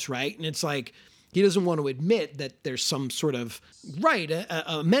issues, right? And it's like, he doesn't want to admit that there's some sort of,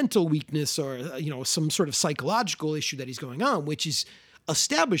 a mental weakness or, some sort of psychological issue that he's going on, which is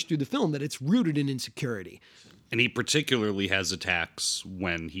established through the film that it's rooted in insecurity. And he particularly has attacks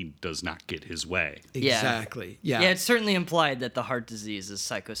when he does not get his way. Exactly. Yeah. Yeah, it's certainly implied that the heart disease is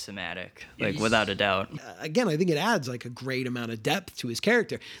psychosomatic, like without a doubt. Again, I think it adds like a great amount of depth to his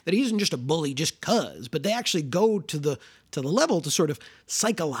character, that he isn't just a bully just 'cause, but they actually go to the level to sort of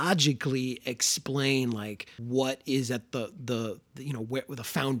psychologically explain like what is at the where the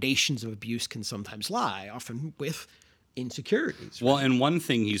foundations of abuse can sometimes lie, often with insecurities. Right? Well, and one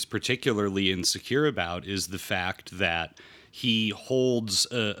thing he's particularly insecure about is the fact that he holds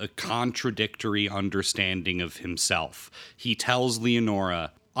a contradictory understanding of himself. He tells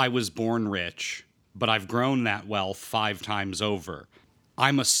Leonora, I was born rich, but I've grown that wealth 5 times over.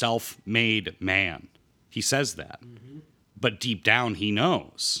 I'm a self-made man. He says that. Mm-hmm. But deep down, he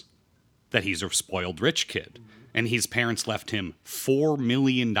knows that he's a spoiled rich kid. Mm-hmm. And his parents left him $4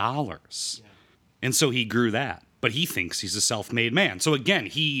 million. Yeah. And so he grew that. But he thinks he's a self-made man. So again,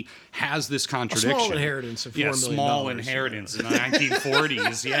 he has this contradiction. A small inheritance of $4 million. Small inheritance in the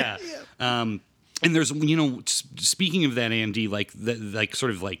 1940s. Yeah. And there's, speaking of that, Andy,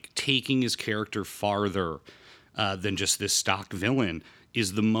 sort of taking his character farther than just this stock villain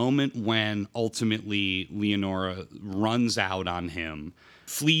is the moment when ultimately Leonora runs out on him,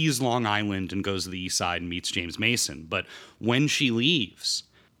 flees Long Island and goes to the East Side and meets James Mason. But when she leaves,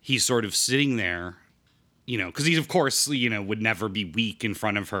 he's sort of sitting there, because he, of course, would never be weak in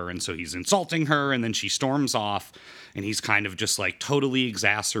front of her. And so he's insulting her, and then she storms off, and he's kind of just like totally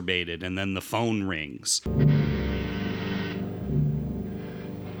exacerbated. And then the phone rings.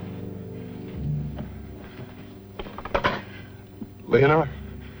 Leonor?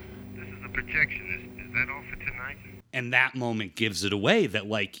 This is a projection. Is that all for tonight? And that moment gives it away that,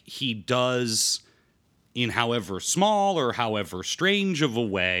 he does, in however small or however strange of a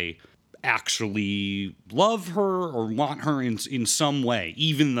way, actually love her or want her in some way,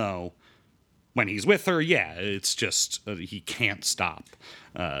 even though when he's with her, it's just he can't stop.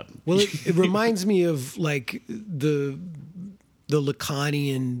 Well, it reminds me of the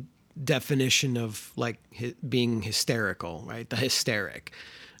Lacanian definition of being hysterical, right? The hysteric.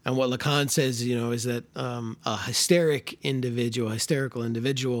 And what Lacan says, is that a hysterical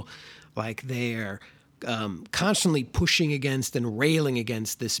individual, they're constantly pushing against and railing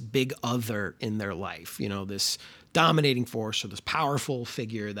against this big other in their life, this dominating force or this powerful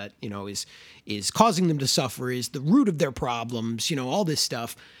figure that, is causing them to suffer, is the root of their problems, all this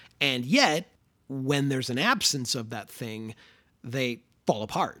stuff. And yet, when there's an absence of that thing, they fall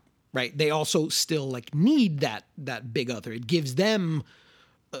apart, right? They also still need that big other. It gives them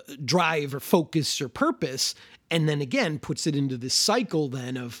drive or focus or purpose, and then again puts it into this cycle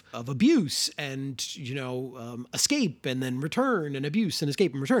then of abuse and escape and then return and abuse and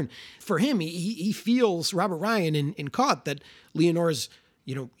escape and return. For him, he feels, Robert Ryan in Caught, that Leonora's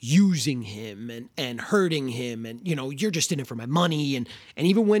using him and hurting him, and you're just in it for my money, and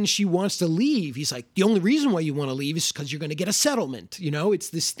even when she wants to leave, he's like, the only reason why you want to leave is because you're going to get a settlement. It's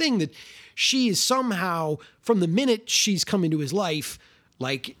this thing that she is somehow, from the minute she's come into his life,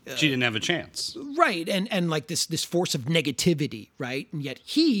 Like she didn't have a chance. Right. And like this force of negativity, right? And yet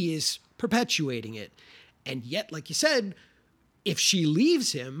he is perpetuating it. And yet, like you said, if she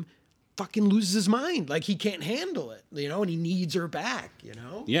leaves him, fucking loses his mind. Like he can't handle it, and he needs her back,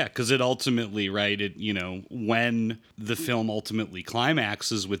 Yeah, because it ultimately, right, when the film ultimately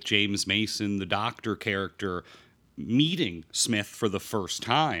climaxes with James Mason, the doctor character, meeting Smith for the first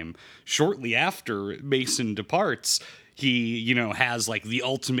time, shortly after Mason departs, he, has like the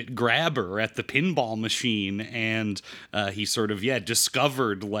ultimate grabber at the pinball machine, and he sort of,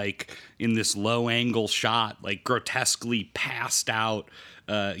 discovered like in this low angle shot, like grotesquely passed out,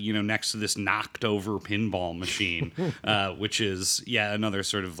 next to this knocked over pinball machine, which is, another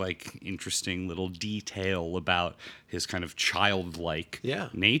sort of like interesting little detail about his kind of childlike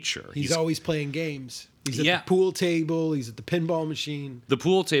nature. He's always playing games. He's at the pool table. He's at the pinball machine. The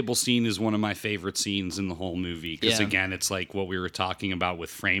pool table scene is one of my favorite scenes in the whole movie because, again, it's like what we were talking about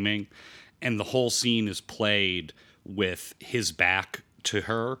with framing. And the whole scene is played with his back to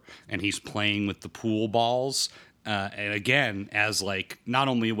her, and he's playing with the pool balls. And again, as like not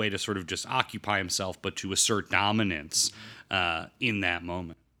only a way to sort of just occupy himself, but to assert dominance in that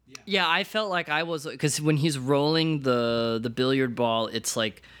moment. Yeah, I felt like I was, because when he's rolling the billiard ball, it's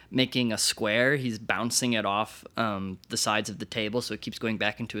like making a square. He's bouncing it off the sides of the table, so it keeps going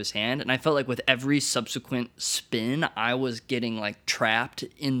back into his hand. And I felt like with every subsequent spin, I was getting like trapped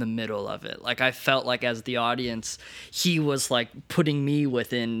in the middle of it. Like I felt like as the audience, he was like putting me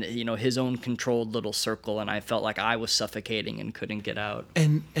within his own controlled little circle, and I felt like I was suffocating and couldn't get out.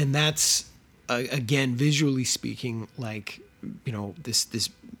 And that's again visually speaking, like this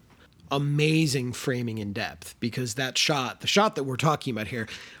amazing framing in depth, because the shot that we're talking about here,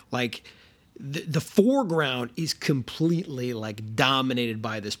 like the foreground is completely like dominated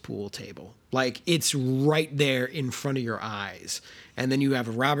by this pool table. Like it's right there in front of your eyes. And then you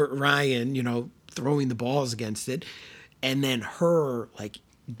have Robert Ryan, throwing the balls against it. And then her like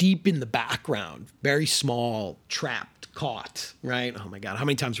deep in the background, very small, trapped, caught, right? Oh my God, how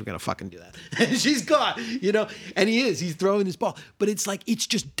many times are we gonna fucking do that? She's caught, and he's throwing this ball, but it's like, it's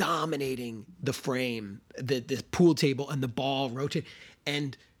just dominating the frame, the pool table and the ball rotate.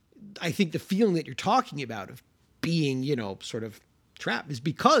 And I think the feeling that you're talking about of being, sort of trapped is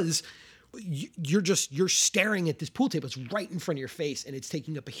because you're staring at this pool table. It's right in front of your face, and it's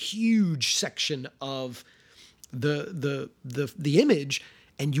taking up a huge section of the image.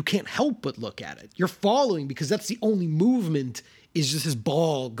 And you can't help but look at it. You're following because that's the only movement, is just this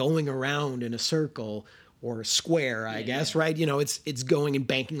ball going around in a circle or a square, I guess, right? It's going and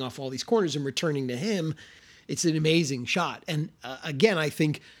banking off all these corners and returning to him. It's an amazing shot. And again, I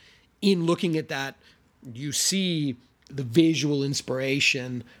think in looking at that, you see the visual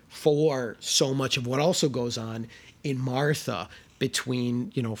inspiration for so much of what also goes on in Martha,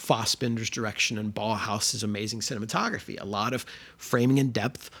 between, Fassbinder's direction and Bauhaus's amazing cinematography. A lot of framing and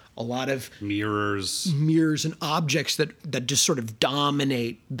depth, a lot of mirrors and objects that just sort of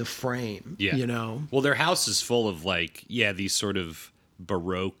dominate the frame, Well, their house is full of like, these sort of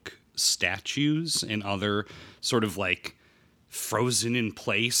Baroque statues and other sort of like frozen in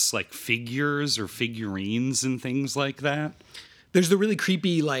place, like figures or figurines and things like that. There's the really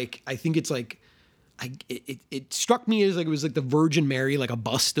creepy, like, I think it's like, it struck me as like it was like the Virgin Mary, like a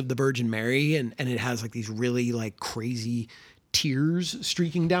bust of the Virgin Mary, and it has like these really like crazy tears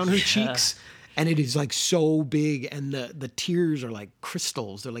streaking down her cheeks, and it is like so big, and the tears are like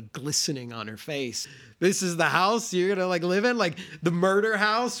crystals, they're like glistening on her face. This is the house you're gonna like live in, like the murder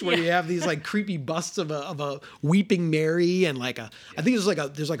house where you have these like creepy busts of a weeping Mary, and like I think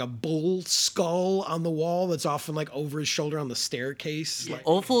there's like a bull skull on the wall that's often like over his shoulder on the staircase. Like,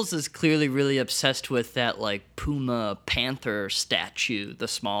 Ophüls is clearly really obsessed with that like puma panther statue, the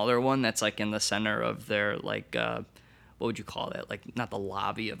smaller one that's like in the center of their like what would you call that? Like, not the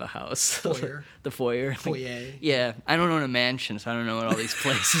lobby of a house. Foyer. The foyer. Foyer. Yeah. I don't own a mansion, so I don't know what all these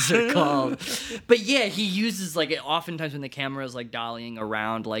places are called. But yeah, he uses, like, oftentimes when the camera is, like, dollying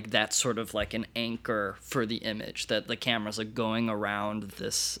around, like, that's sort of like an anchor for the image, that the camera's, like, going around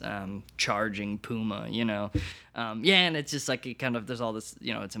this charging puma, and it's just, like, it kind of, there's all this,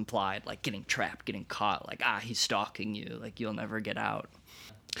 it's implied, like, getting trapped, getting caught, like, he's stalking you, like, you'll never get out.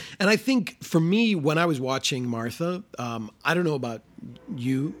 And I think for me, when I was watching Martha, I don't know about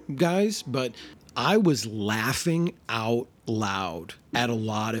you guys, but I was laughing out loud at a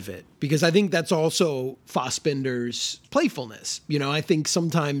lot of it, because I think that's also Fassbinder's playfulness. I think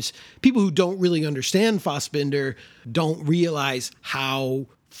sometimes people who don't really understand Fassbinder don't realize how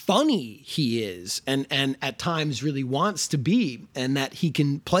funny he is and at times really wants to be, and that he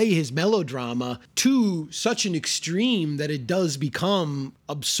can play his melodrama to such an extreme that it does become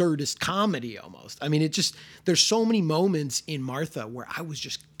absurdist comedy almost. I mean, there's so many moments in Martha where I was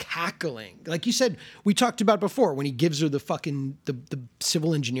just cackling. Like you said, we talked about before when he gives her the fucking the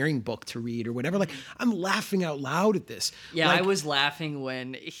civil engineering book to read or whatever. Like, I'm laughing out loud at this. Yeah, like, I was laughing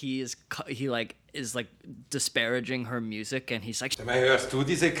when he is disparaging her music, and he's like, Hörst du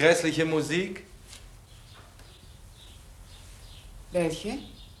diese grässliche Musik? Welche?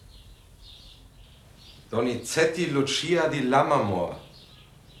 Donizetti Lucia di Lammermoor.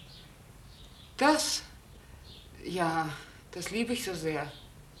 Das? Ja, das liebe ich so sehr.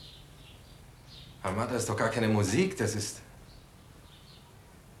 Mama, das ist doch gar keine Musik, das ist...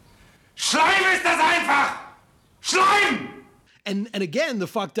 Schleim ist das einfach! Schleim! And again, the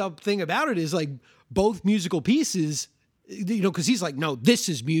fucked up thing about it is like both musical pieces, you know, because he's like, no, this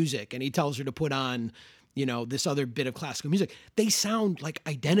is music. And he tells her to put on, you know, this other bit of classical music. They sound like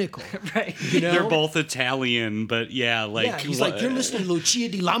identical. Right. You know? They're both Italian, but yeah, like... Yeah, he's like, you're listening to Lucia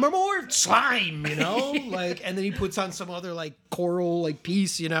di Lammermoor? Slime, you know? Like, and then he puts on some other like choral like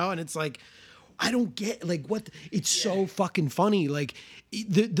piece, you know? And it's like, I don't get like what it's so fucking funny. Like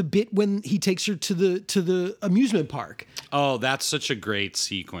the bit when he takes her to the amusement park. Oh, that's such a great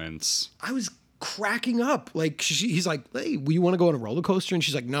sequence. I was cracking up. Like he's like, hey, you want to go on a roller coaster? And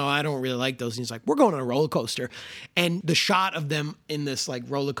she's like, no, I don't really like those. And he's like, we're going on a roller coaster. And the shot of them in this like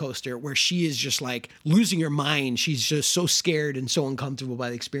roller coaster where she is just like losing her mind. She's just so scared and so uncomfortable by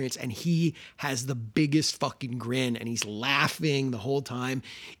the experience. And he has the biggest fucking grin and he's laughing the whole time.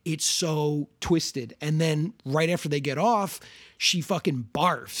 It's so twisted. And then right after they get off, she fucking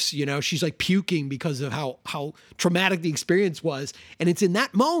barfs, you know, she's like puking because of how traumatic the experience was. And it's in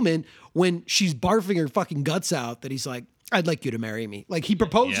that moment when she's barfing her fucking guts out that he's like, I'd like you to marry me. Like he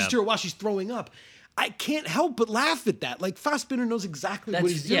proposes to her while she's throwing up. I can't help but laugh at that. Like Fassbinder knows exactly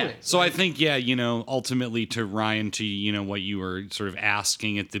what he's doing. So I think, you know, ultimately to Ryan, to, you know, what you were sort of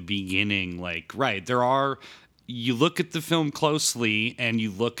asking at the beginning, like, right, you look at the film closely and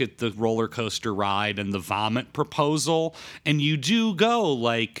you look at the roller coaster ride and the vomit proposal, and you do go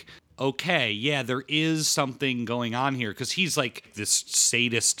like, okay, yeah, there is something going on here, because he's like this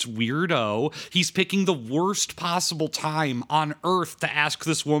sadist weirdo. He's picking the worst possible time on earth to ask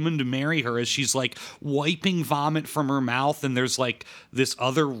this woman to marry her as she's like wiping vomit from her mouth, and there's like this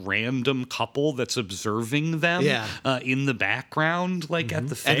other random couple that's observing them in the background, like at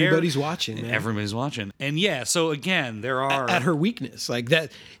the fair. Everybody's watching, man. Everybody's watching. And yeah, so again, there are... At her weakness. Like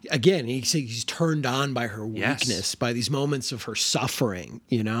that, again, he's turned on by her weakness, by these moments of her suffering,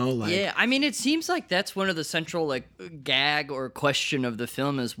 you know? Like, yeah, I mean, it seems like that's one of the central like gag or question of the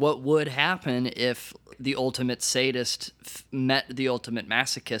film is what would happen if the ultimate sadist met the ultimate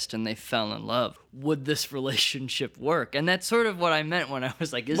masochist and they fell in love. Would this relationship work? And that's sort of what I meant when I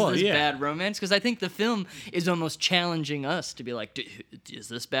was like, is this bad romance? Because I think the film is almost challenging us to be like, is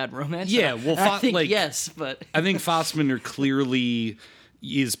this bad romance? Yeah, well, I think yes, but... I think Fassbinder clearly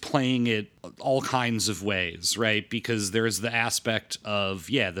is playing it all kinds of ways, right? Because there's the aspect of,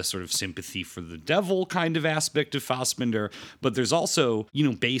 the sort of sympathy for the devil kind of aspect of Fassbinder, but there's also, you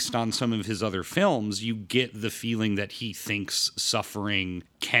know, based on some of his other films, you get the feeling that he thinks suffering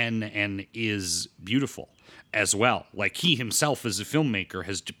can and is beautiful as well. Like he himself as a filmmaker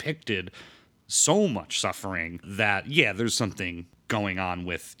has depicted so much suffering that, there's something going on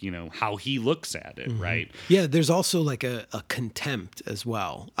with, you know, how he looks at it, right? Yeah, there's also like a contempt as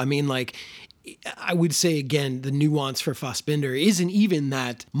well. I mean, like, I would say, again, the nuance for Fassbinder isn't even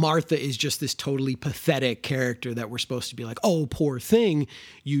that Martha is just this totally pathetic character that we're supposed to be like, oh, poor thing.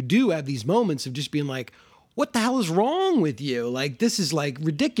 You do have these moments of just being like, what the hell is wrong with you? Like, this is like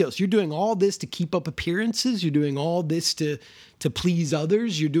ridiculous. You're doing all this to keep up appearances. You're doing all this to please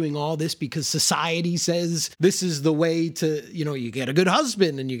others. You're doing all this because society says this is the way to, you know, you get a good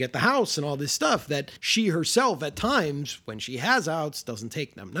husband and you get the house and all this stuff that she herself at times, when she has outs, doesn't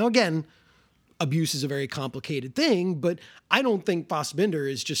take them. Now, again, abuse is a very complicated thing, but I don't think Fassbinder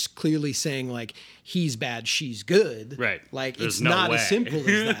is just clearly saying like he's bad, she's good. Right. Like There's it's no not way. as simple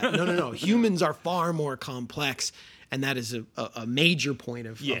as that. No. Humans are far more complex. And that is a major point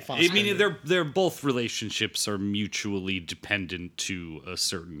of Fassbinder. I mean, they're both relationships are mutually dependent to a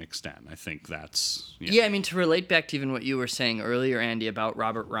certain extent. I think that's... Yeah, I mean, to relate back to even what you were saying earlier, Andy, about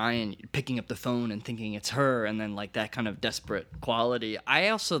Robert Ryan picking up the phone and thinking it's her, and then like that kind of desperate quality, I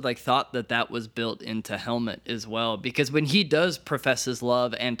also like thought that was built into Helmet as well, because when he does profess his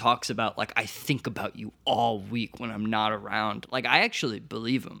love and talks about like, I think about you all week when I'm not around, like I actually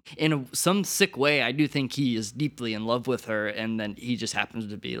believe him. In some sick way, I do think he is deeply in in love with her, and then he just happens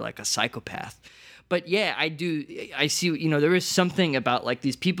to be like a psychopath. But yeah, I see, there is something about like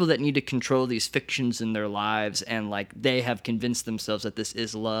these people that need to control these fictions in their lives, and like they have convinced themselves that this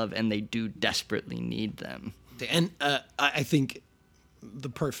is love, and they do desperately need them. And I think the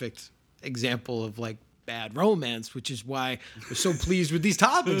perfect example of like bad romance, which is why we're so pleased with these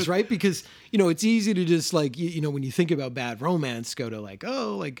topics, right? Because, it's easy to just like, when you think about bad romance, go to like,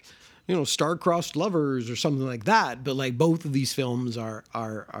 oh, like, star-crossed lovers or something like that. But like both of these films are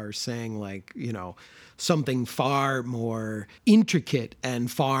saying like, something far more intricate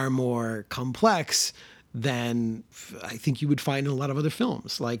and far more complex than I think you would find in a lot of other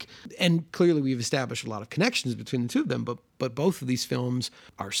films. Like, and clearly we've established a lot of connections between the two of them, but both of these films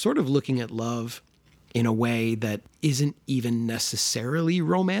are sort of looking at love in a way that isn't even necessarily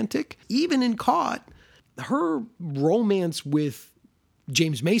romantic. Even in Caught, her romance with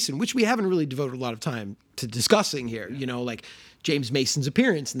James Mason, which we haven't really devoted a lot of time to discussing here, like James Mason's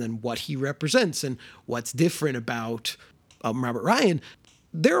appearance and then what he represents and what's different about Robert Ryan.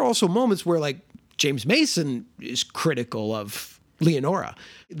 There are also moments where like James Mason is critical of Leonora.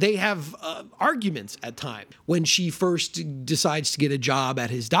 They have arguments at times. When she first decides to get a job at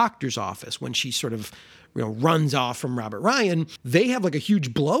his doctor's office, when she sort of runs off from Robert Ryan, they have like a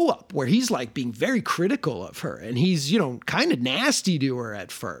huge blow up where he's like being very critical of her, and he's, kind of nasty to her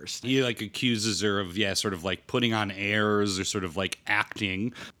at first. He like accuses her of, sort of like putting on airs or sort of like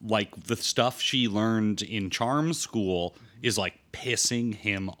acting like the stuff she learned in charm school is like pissing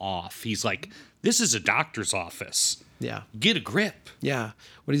him off. He's like, this is a doctor's office. Yeah. Get a grip. Yeah.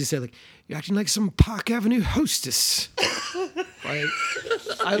 What does he say? Like, you're acting like some Park Avenue hostess. Right?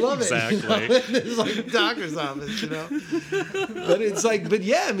 I love exactly. It. It's like a doctor's office, But it's like, but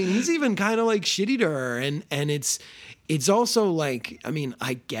yeah, I mean, he's even kind of like shitty to her. And it's also like, I mean,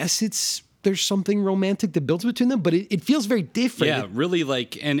 I guess there's something romantic that builds between them, but it feels very different. Yeah, really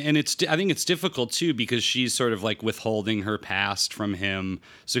like, and I think it's difficult too because she's sort of like withholding her past from him,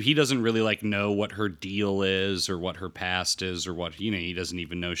 so he doesn't really like know what her deal is or what her past is or what, he doesn't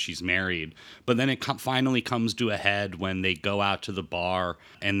even know she's married. But then it finally comes to a head when they go out to the bar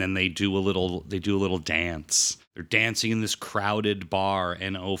and then they do a little dance. They're dancing in this crowded bar,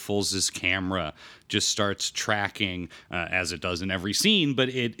 and Ophüls' camera just starts tracking, as it does in every scene, but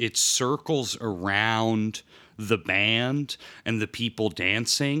it circles around the band and the people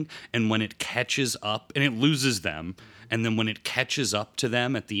dancing, and when it catches up, and it loses them, and then when it catches up to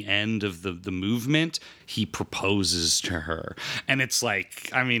them at the end of the movement, he proposes to her. And it's like,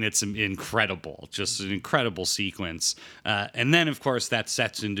 I mean, it's incredible, just an incredible sequence. And then, of course, that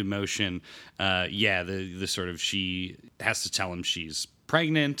sets into motion, the sort of, she has to tell him she's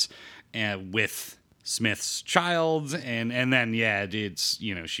pregnant with Smith's child. And then, it's,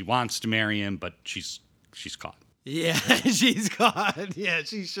 she wants to marry him, but she's caught. Yeah, she's caught. Yeah,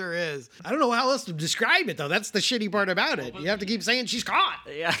 she sure is. I don't know how else to describe it, though. That's the shitty part about it. You have to keep saying she's caught.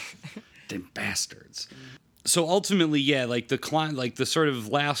 Yeah. Them bastards. So ultimately, like the sort of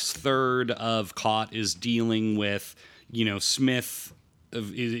last third of Caught is dealing with, Smith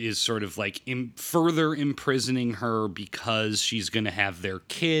is sort of like further imprisoning her because she's going to have their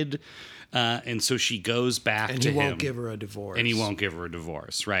kid. And so she goes back to him. And he won't give her a divorce. And he won't give her a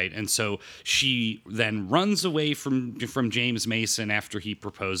divorce, right? And so she then runs away from James Mason after he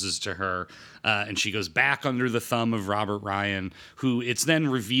proposes to her, and she goes back under the thumb of Robert Ryan, who it's then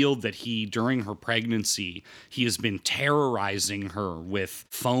revealed that during her pregnancy, he has been terrorizing her with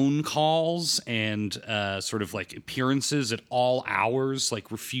phone calls and sort of like appearances at all hours,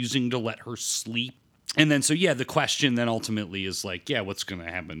 like refusing to let her sleep. And then, so the question then ultimately is like, what's going to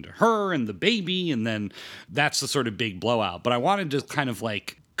happen to her and the baby? And then that's the sort of big blowout. But I wanted to kind of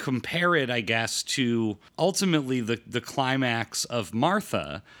like compare it, I guess, to ultimately the climax of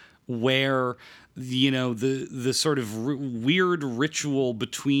Martha, where, the sort of weird ritual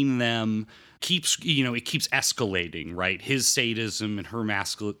between them keeps escalating, right? His sadism and her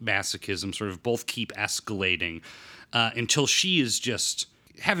masochism sort of both keep escalating until she is just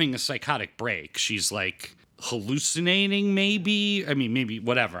having a psychotic break. She's like hallucinating, maybe. I mean, maybe,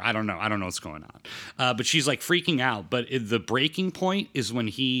 whatever. I don't know what's going on. But she's like freaking out. But the breaking point is when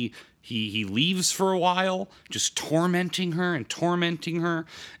he leaves for a while, just tormenting her.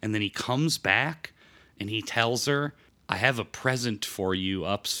 And then he comes back and he tells her, I have a present for you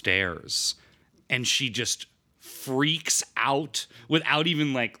upstairs. And she just freaks out without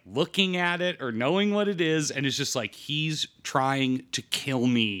even like looking at it or knowing what it is, and it's just like, he's trying to kill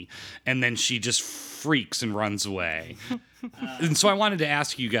me. And then she just freaks and runs away. And so I wanted to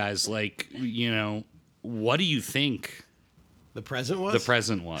ask you guys, like, what do you think The present was? The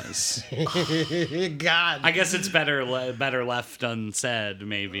present was. God. I guess it's better left unsaid,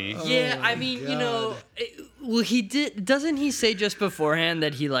 maybe. Yeah, I mean, well, doesn't he say just beforehand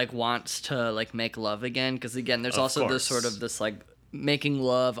that he, like, wants to, like, make love again? Because, again, there's also this sort of this, like, making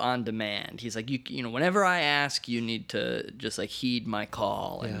love on demand. He's like, you know, whenever I ask, you need to just, like, heed my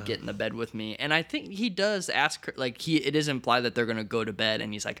call and get in the bed with me. And I think he does ask her, like, it is implied that they're going to go to bed,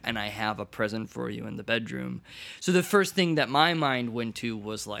 and he's like, and I have a present for you in the bedroom. So the first thing that my mind went to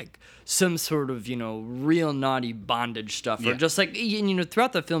was, like, some sort of, you know, real naughty bondage stuff. Or just, like, you know,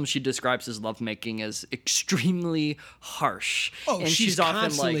 throughout the film, she describes his lovemaking as extremely harsh. Oh, and she's often, like,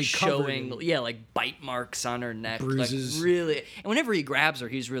 constantly showing, covered like, bite marks on her neck. Bruises. Like, really. And whenever he grabs her,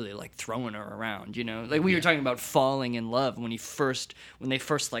 he's really, like, throwing her around, you know? Like, we were talking about falling in love when they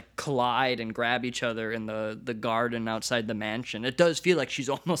first, like, collide and grab each other in the garden outside the mansion. It does feel like she's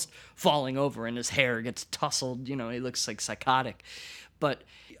almost falling over and his hair gets tousled, you know? He looks, like, psychotic. But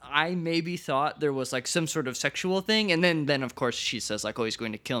I maybe thought there was, like, some sort of sexual thing, and then of course she says, like, oh, he's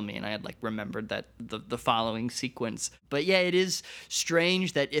going to kill me, and I had, like, remembered that the following sequence. But yeah, it is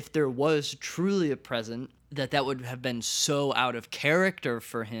strange that if there was truly a present, that would have been so out of character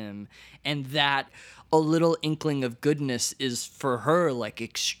for him, and that a little inkling of goodness is for her, like,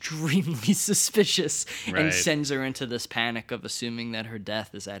 extremely suspicious and sends her into this panic of assuming that her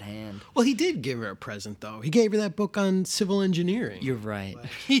death is at hand. Well, he did give her a present, though. He gave her that book on civil engineering. You're right.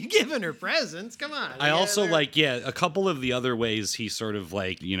 He's giving her presents. Come on. I also like, a couple of the other ways he sort of,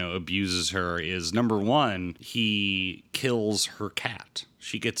 like, you know, abuses her is, number one, he kills her cat.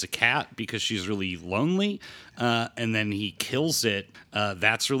 She gets a cat because she's really lonely, and then he kills it.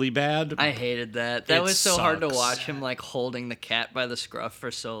 That's really bad. I hated that. That was so hard to watch him, like, holding the cat by the scruff for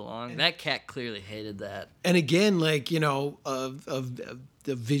so long. That cat clearly hated that. And again, like, you know, of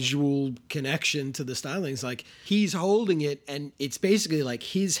the visual connection to the stylings, like, he's holding it, and it's basically like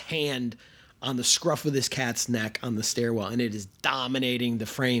his hand on the scruff of this cat's neck on the stairwell, and it is dominating the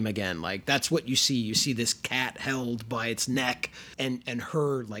frame again. Like, that's what you see. You see this cat held by its neck, and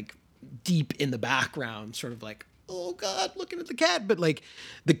her, like, deep in the background, sort of like, oh God, looking at the cat. But, like,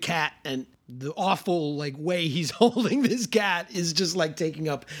 the cat and the awful, like, way he's holding this cat is just, like, taking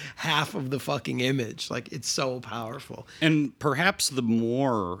up half of the fucking image. Like, it's so powerful. And perhaps the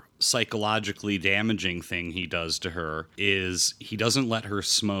more psychologically damaging thing he does to her is he doesn't let her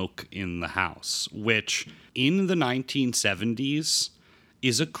smoke in the house, which in the 1970s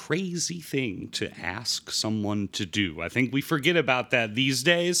is a crazy thing to ask someone to do. I think we forget about that these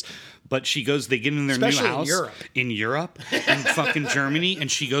days, but they get in their especially new house in Europe and fucking Germany, and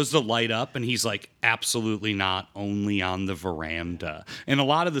she goes to light up, and he's like, absolutely not, only on the veranda. And a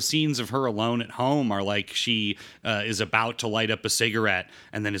lot of the scenes of her alone at home are like she is about to light up a cigarette,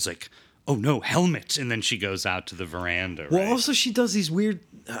 and then it's like, oh no, helmet, and then she goes out to the veranda. Well, also she does these weird,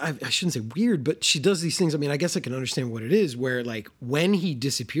 I shouldn't say weird, but she does these things. I mean, I guess I can understand what it is, where, like, when he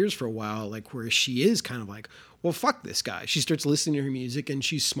disappears for a while, like, where she is kind of like, well, fuck this guy. She starts listening to her music and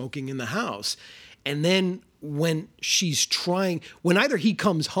she's smoking in the house. And then when when either he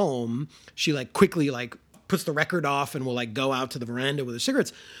comes home, she, like, quickly, like, puts the record off and will, like, go out to the veranda with her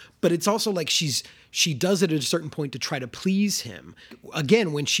cigarettes. But it's also like she does it at a certain point to try to please him.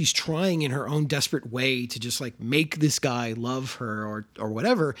 Again, when she's trying in her own desperate way to just, like, make this guy love her or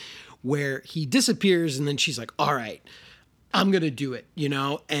whatever, where he disappears and then she's like, all right, I'm going to do it, you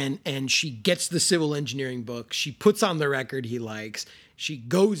know? And she gets the civil engineering book. She puts on the record he likes. She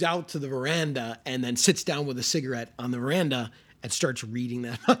goes out to the veranda and then sits down with a cigarette on the veranda and starts reading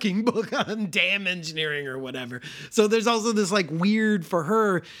that fucking book on dam engineering or whatever. So there's also this, like, weird for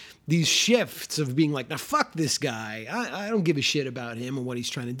her, these shifts of being like, now fuck this guy. I don't give a shit about him and what he's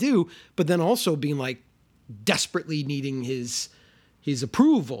trying to do. But then also being, like, desperately needing his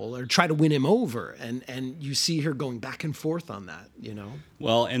approval or try to win him over. And you see her going back and forth on that, you know?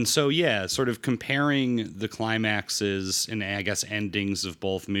 Well, and so, yeah, sort of comparing the climaxes and, I guess, endings of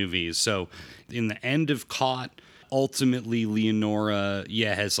both movies. So in the end of Caught, ultimately Leonora,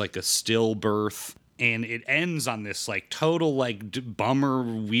 has, like, a stillbirth, and it ends on this, like, total, like, bummer,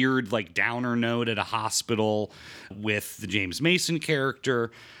 weird, like, downer note at a hospital with the James Mason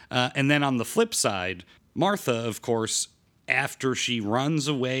character. And then on the flip side, Martha, of course, after she runs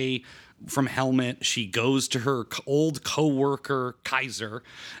away from Helmut. She goes to her old co-worker, Kaiser,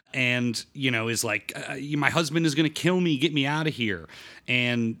 and, is like, my husband is going to kill me. Get me out of here.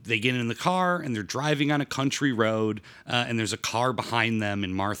 And they get in the car, and they're driving on a country road, and there's a car behind them,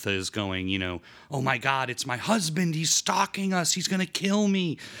 and Martha is going, oh my God, it's my husband. He's stalking us. He's going to kill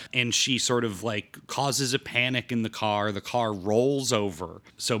me. And she sort of like causes a panic in the car. The car rolls over.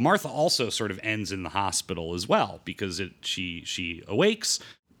 So Martha also sort of ends in the hospital as well, because she awakes.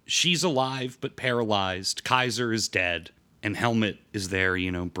 She's alive but paralyzed. Kaiser is dead. And Helmut is there,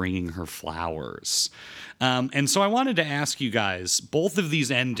 bringing her flowers. And so I wanted to ask you guys, both of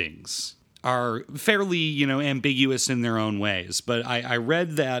these endings are fairly, ambiguous in their own ways. But I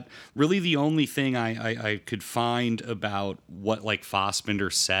read that really the only thing I could find about what like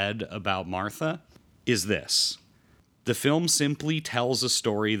Fassbinder said about Martha is this. The film simply tells a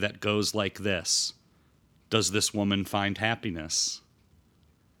story that goes like this. Does this woman find happiness?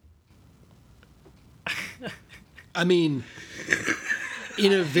 I mean,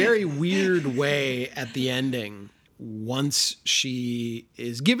 in a very weird way at the ending, once she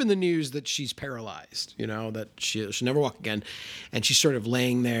is given the news that she's paralyzed, that she'll never walk again, and she's sort of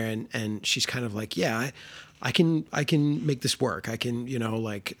laying there and she's kind of like, yeah, I can make this work. I can,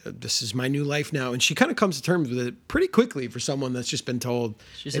 this is my new life now. And she kind of comes to terms with it pretty quickly for someone that's just been told.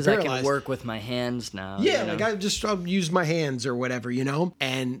 She says, I can work with my hands now. Yeah, I'll use my hands or whatever,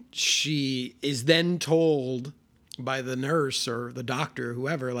 And she is then told by the nurse or the doctor,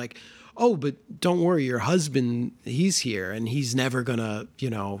 whoever, like, oh, but don't worry, your husband, he's here and he's never gonna,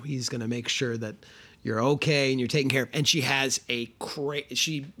 he's gonna make sure that you're okay and you're taken care of. And she has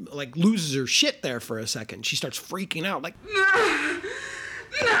she like loses her shit there for a second. She starts freaking out like,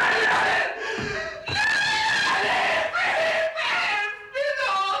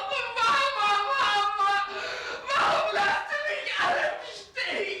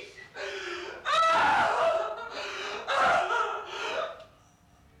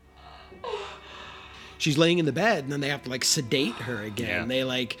 she's laying in the bed, and then they have to like sedate her again.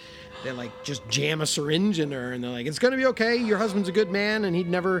 Yeah. They just jam a syringe in her, and they're like, "It's gonna be okay. Your husband's a good man, and he'd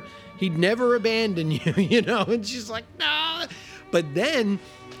never abandon you," And she's like, "No." But then,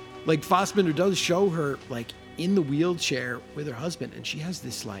 like Fassbinder does show her like in the wheelchair with her husband, and she has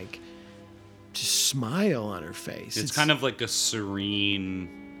this like just smile on her face. It's kind of like a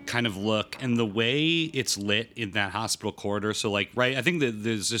serene kind of look, and the way it's lit in that hospital corridor. So like, right, I think that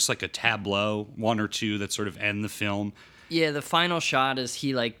there's just like a tableau, one or two that sort of end the film. Yeah, the final shot is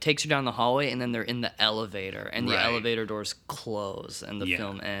he like takes her down the hallway, and then they're in the elevator, and the elevator doors close, and the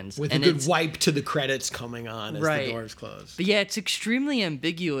film ends. With a good wipe to the credits coming on as the doors close. But yeah, it's extremely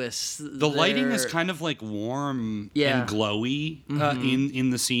ambiguous. The lighting is kind of like warm and glowy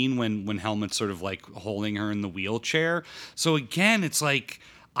in the scene when Helmut's sort of like holding her in the wheelchair. So again, it's like,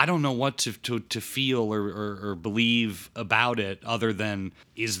 I don't know what to feel or believe about it other than,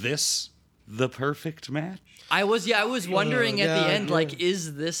 is this the perfect match? I was wondering at the end, like,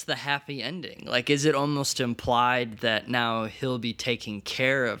 is this the happy ending? Like, is it almost implied that now he'll be taking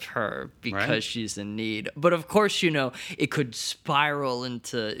care of her because she's in need? But of course, it could spiral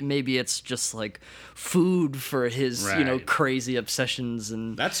into, maybe it's just like food for his, crazy obsessions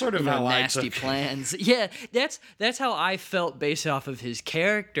and that's sort of how nasty plans. Yeah, that's how I felt based off of his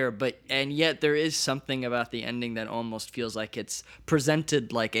character. And yet there is something about the ending that almost feels like it's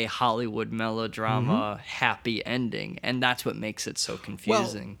presented like a Hollywood melodrama, happy ending, and that's what makes it so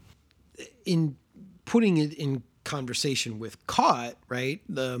confusing. Well, in putting it in conversation with Caught, right?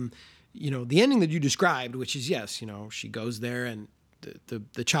 The ending that you described, which is she goes there and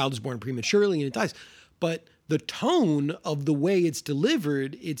the child is born prematurely and it dies, but the tone of the way it's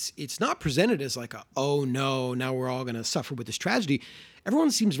delivered, it's not presented as like oh no, now we're all going to suffer with this tragedy.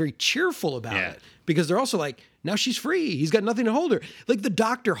 Everyone seems very cheerful about it because they're also like, now she's free. He's got nothing to hold her. Like the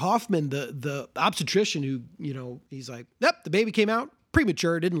Dr. Hoffman, the obstetrician who, he's like, yep, the baby came out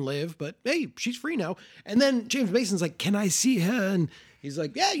premature, didn't live, but hey, she's free now. And then James Mason's like, can I see her? And he's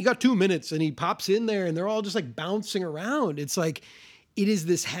like, yeah, you got 2 minutes. And he pops in there and they're all just like bouncing around. It's like, it is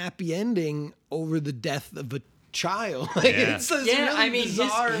this happy ending over the death of a child. It's really I mean,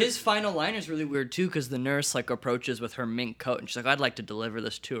 bizarre. his final line is really weird too, because the nurse like approaches with her mink coat and she's like, I'd like to deliver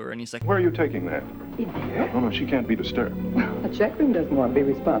this to her, and he's like, where are you taking that? India. Oh no, she can't be disturbed. A check room doesn't want to be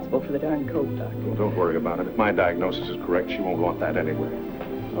responsible for the darn coat, Doctor. Well, don't worry about it. If my diagnosis is correct, she won't want that anyway.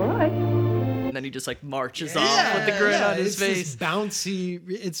 All right. and then he just like marches off with the grin on his face. This bouncy.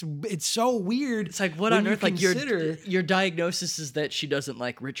 It's so weird. It's like, what on earth? Like your diagnosis is that she doesn't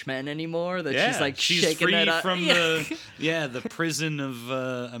like rich men anymore. That she's like shaking free that up. from the prison of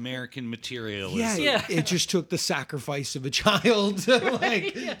American materialism. Yeah, it just took the sacrifice of a child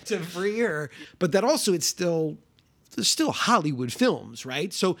to free her. But that also, there's still Hollywood films,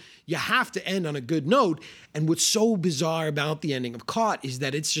 right? So you have to end on a good note. And what's so bizarre about the ending of Caught is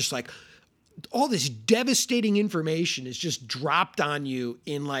that it's just like all this devastating information is just dropped on you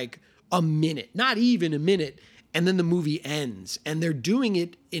in like a minute, not even a minute. And then the movie ends. And they're doing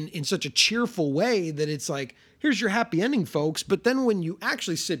it in such a cheerful way that it's like, here's your happy ending, folks. But then when you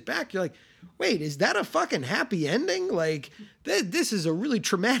actually sit back, you're like, wait, is that a fucking happy ending? Like, this is a really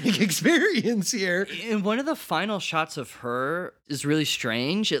traumatic experience here. And one of the final shots of her is really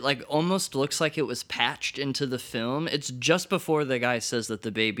strange. It like almost looks like it was patched into the film. It's just before the guy says that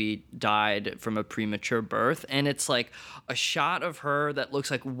the baby died from a premature birth. And it's like a shot of her that looks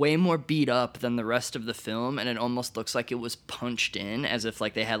like way more beat up than the rest of the film. And it almost looks like it was punched in, as if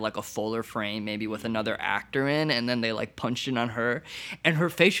like they had like a fuller frame, maybe with another actor in, and then they like punched in on her. And her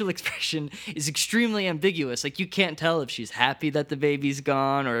facial expression is extremely ambiguous. Like you can't tell if she's happy that the baby's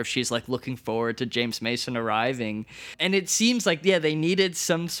gone or if she's like looking forward to James Mason arriving. And it seems like, they needed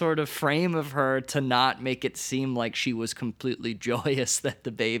some sort of frame of her to not make it seem like she was completely joyous that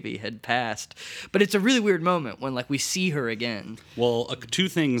the baby had passed. But it's a really weird moment when like we see her again. Well, two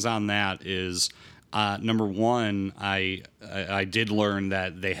things on that is, number one, I did learn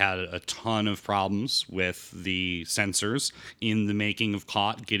that they had a ton of problems with the censors in the making of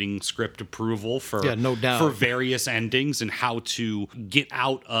Caught, getting script approval for various endings and how to get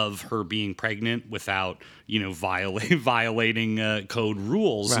out of her being pregnant without violating code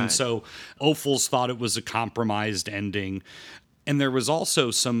rules. Right. And so Ophüls thought it was a compromised ending. And there was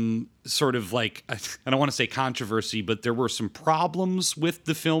also some sort of like, I don't want to say controversy, but there were some problems with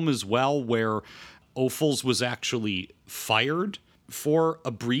the film as well, where Ophüls was actually fired for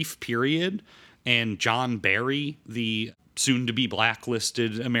a brief period, and John Barry, the soon-to-be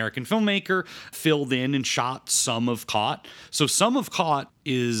blacklisted American filmmaker, filled in and shot some of Caught. So some of Caught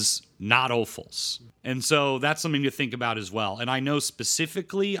is not Ophüls. And so that's something to think about as well. And I know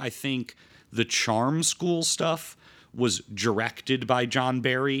specifically, I think the Charm School stuff was directed by John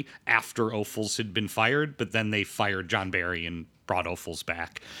Barry after Ophüls had been fired, but then they fired John Barry and brought Ophüls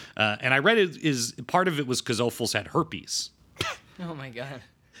back. And I read part of it was because Ophüls had herpes. Oh my God.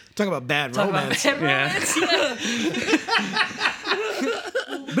 Talk about bad romance.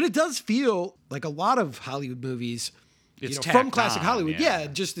 But it does feel like a lot of Hollywood movies, it's from classic Hollywood. Yeah,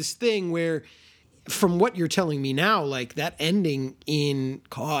 just this thing where, from what you're telling me now, like that ending in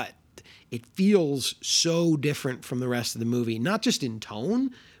Caught, it feels so different from the rest of the movie, not just in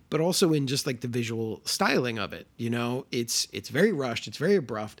tone, but also in just like the visual styling of it. It's very rushed, it's very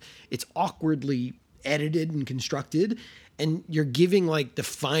abrupt, it's awkwardly edited and constructed, and you're giving like the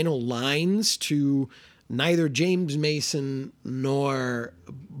final lines to neither James Mason nor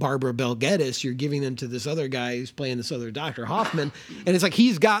Barbara Bel Geddes. You're giving them to this other guy who's playing this other Dr. Hoffman. And it's like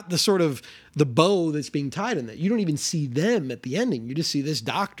he's got the sort of the bow that's being tied in that. You don't even see them at the ending. You just see this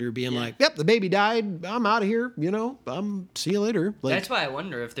doctor being like, yep, the baby died. I'm out of here. See you later. Like, that's why I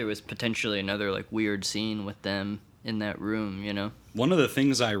wonder if there was potentially another like weird scene with them in that room, One of the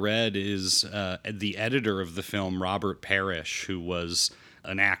things I read is the editor of the film, Robert Parrish, who was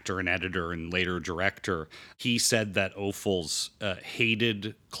an actor and editor and later director, he said that Ophüls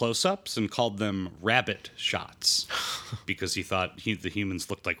hated close-ups and called them rabbit shots because he thought the humans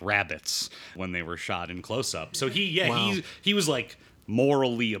looked like rabbits when they were shot in close-up. So he was like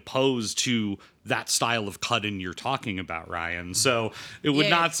morally opposed to that style of cut-in you're talking about, Ryan. So it would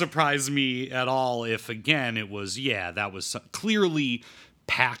not surprise me at all if, again, it was, that was clearly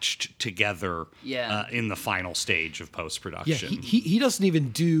patched together in the final stage of post-production. Yeah, he doesn't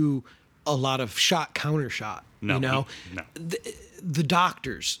even do a lot of shot counter shot. No. The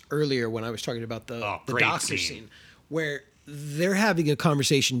doctors earlier when I was talking about the doctor scene where they're having a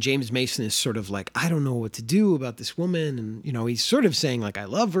conversation. James Mason is sort of like, I don't know what to do about this woman, and he's sort of saying like I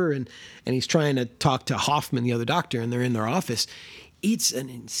love her, and he's trying to talk to Hoffman, the other doctor, and they're in their office. It's an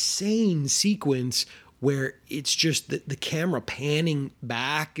insane sequence where it's just the camera panning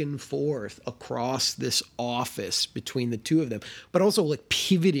back and forth across this office between the two of them, but also like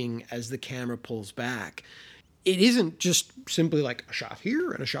pivoting as the camera pulls back. It isn't just simply like a shot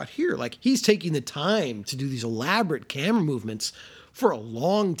here and a shot here. Like he's taking the time to do these elaborate camera movements for a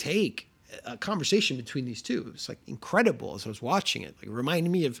long take. A conversation between these two. It was like incredible as I was watching it. Like it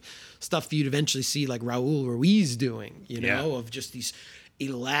reminded me of stuff you'd eventually see like Raul Ruiz doing, of just these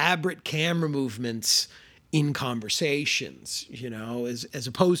elaborate camera movements in conversations, as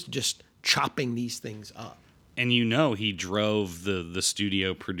opposed to just chopping these things up. And he drove the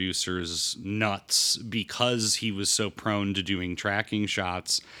studio producers nuts because he was so prone to doing tracking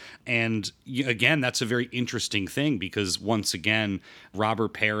shots. And again, that's a very interesting thing because once again, Robert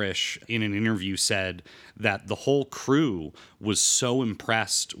Parrish in an interview said that the whole crew was so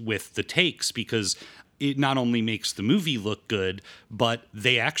impressed with the takes because it not only makes the movie look good, but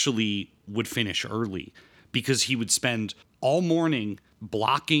they actually would finish early because he would spend all morning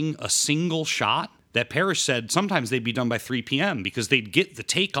blocking a single shot that Parrish said sometimes they'd be done by 3 p.m. because they'd get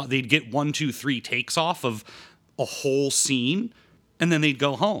they'd get 1, 2, 3 takes off of a whole scene, and then they'd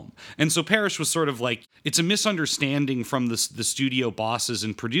go home. And so Parrish was sort of like, it's a misunderstanding from the studio bosses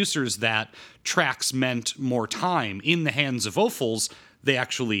and producers that tracks meant more time. In the hands of Ophüls, they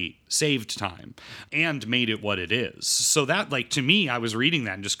actually saved time and made it what it is. So that, to me, I was reading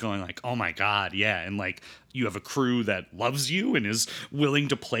that and just going oh my God, yeah. And you have a crew that loves you and is willing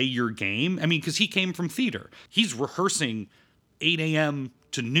to play your game. I mean, because he came from theater. He's rehearsing 8 a.m.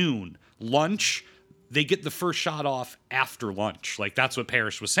 to noon. Lunch, they get the first shot off after lunch. That's what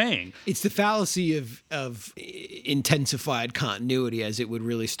Parrish was saying. It's the fallacy of intensified continuity as it would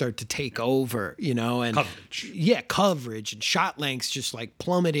really start to take over, and coverage. Yeah, coverage and shot lengths just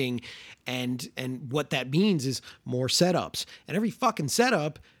plummeting. And what that means is more setups. And every fucking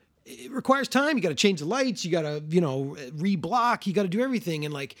setup, it requires time. You got to change the lights. You got to, reblock. You got to do everything.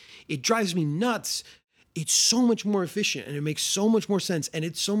 And it drives me nuts. It's so much more efficient and it makes so much more sense. And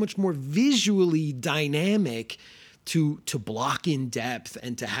it's so much more visually dynamic to block in depth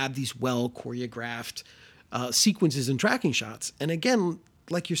and to have these well choreographed sequences and tracking shots. And again,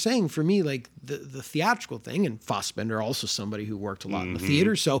 like you're saying, for me, the theatrical thing, and Fassbinder also somebody who worked a lot in the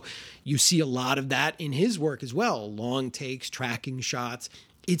theater. So you see a lot of that in his work as well. Long takes, tracking shots.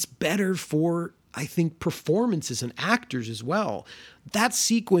 It's better for, I think, performances and actors as well. That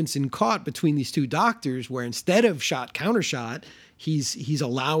sequence in Caught between these two doctors, where instead of shot counter shot, he's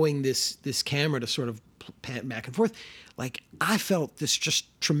allowing this camera to sort of pan back and forth. I felt this just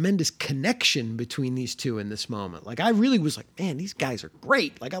tremendous connection between these two in this moment. I really was man, these guys are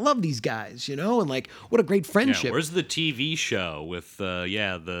great. I love these guys, and what a great friendship. Yeah, where's the TV show with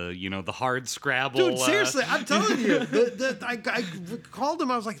the hard Scrabble? Dude, seriously, I'm telling you, I called him.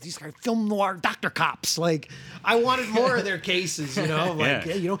 I was like, these guys film noir Dr. Cops. I wanted more of their cases,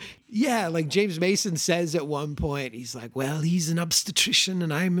 James Mason says at one point, he's like, well, he's an obstetrician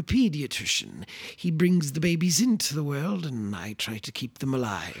and I'm a pediatrician. He brings the babies into the world and I try to keep them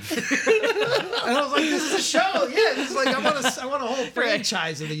alive. And I was like, this is a show. Yeah, this is I want a whole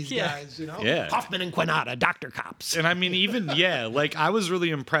franchise of these guys, Yeah. Hoffman and Quinata, Dr. Cops. And I mean, even, I was really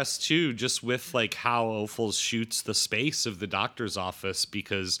impressed too, just with how Ophüls shoots the space of the doctor's office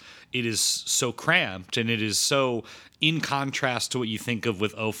because it is so cramped and it is so in contrast to what you think of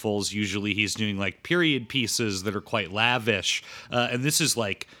with Ophüls. Usually he's doing period pieces that are quite lavish. And this is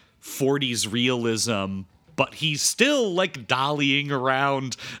 40s realism, but he's still dollying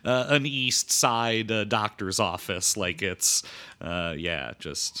around an East Side doctor's office. It's,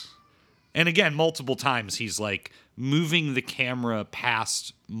 just. And again, multiple times he's moving the camera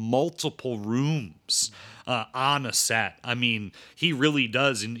past multiple rooms on a set. I mean, he really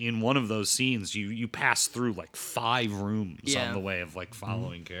does in one of those scenes. You pass through 5 rooms on the way of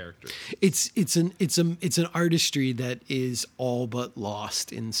following characters. It's an artistry that is all but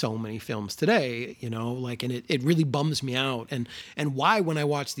lost in so many films today. And it really bums me out. And why when I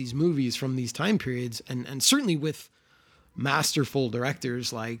watch these movies from these time periods, and certainly with masterful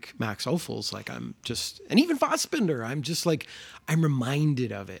directors like Max Ophüls, and even Fassbinder, I'm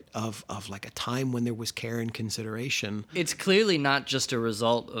reminded of it, of a time when there was care and consideration. It's clearly not just a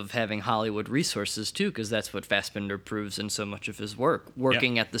result of having Hollywood resources too, because that's what Fassbinder proves in so much of his work,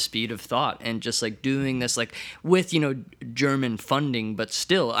 working at the speed of thought and just doing this with, German funding, but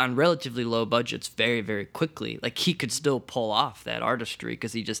still on relatively low budgets very, very quickly. He could still pull off that artistry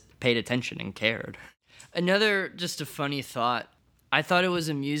because he just paid attention and cared. Another, just a funny thought, I thought it was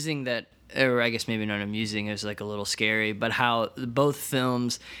amusing that, or I guess maybe not amusing, it was a little scary, but how both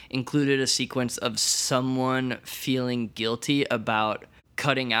films included a sequence of someone feeling guilty about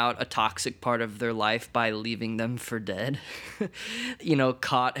cutting out a toxic part of their life by leaving them for dead.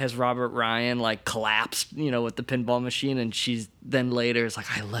 Caught has Robert Ryan collapsed, with the pinball machine, and she's then later is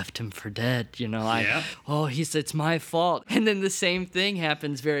I left him for dead, it's my fault. And then the same thing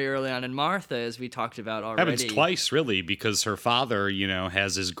happens very early on in Martha, as we talked about already. Happens twice, really, because her father,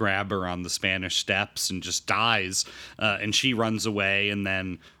 has his grabber on the Spanish Steps and just dies, and she runs away, and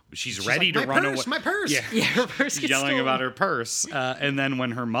then she's ready to run away. My purse. Yeah, her purse gets yelling stolen. about her purse. And then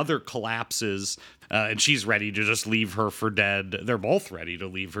when her mother collapses and she's ready to just leave her for dead, they're both ready to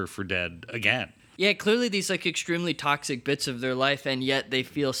leave her for dead again. Yeah, clearly these like extremely toxic bits of their life, and yet they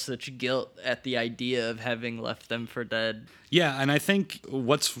feel such guilt at the idea of having left them for dead. Yeah, and I think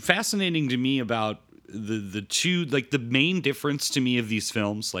what's fascinating to me about the two, like the main difference to me of these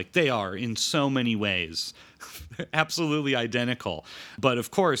films, like they are in so many ways absolutely identical. But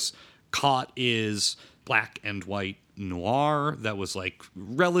of course, Caught is black and white noir that was like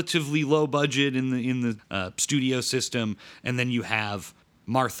relatively low budget in the studio system, and then you have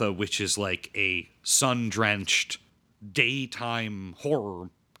Martha, which is like a sun-drenched daytime horror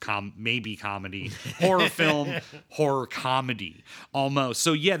maybe comedy, horror film, horror comedy almost.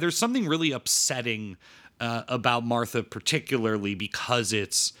 So yeah, there's something really upsetting about Martha, particularly because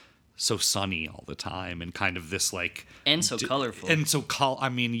it's so sunny all the time and kind of this like and so colorful and so I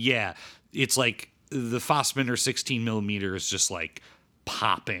mean, yeah, it's like the Fassbinder 16 millimeter is just like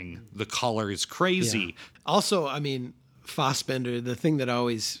popping. The color is crazy. Yeah. Also, I mean, Fassbinder, the thing that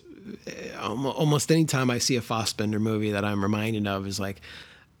always, almost any time I see a Fassbinder movie that I'm reminded of is like,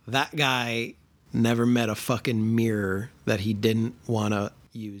 that guy never met a fucking mirror that he didn't want to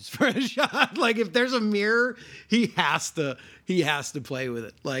use for a shot. Like if there's a mirror, he has to play with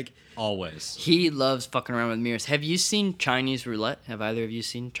it. Like always. He loves fucking around with mirrors. Have you seen Chinese Roulette? Have either of you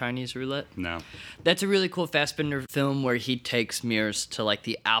seen Chinese Roulette? No. That's a really cool Fassbinder film where he takes mirrors to like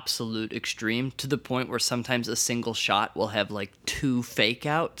the absolute extreme, to the point where sometimes a single shot will have like 2 fake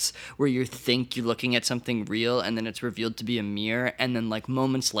outs where you think you're looking at something real and then it's revealed to be a mirror, and then like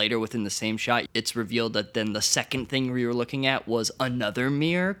moments later within the same shot it's revealed that then the second thing we were looking at was another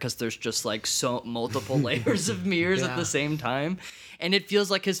mirror, because there's just like so multiple layers of mirrors at the same time. And it feels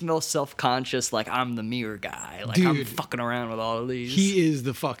like his most self-conscious, like, I'm the mirror guy. Like, I'm fucking around with all of these. He is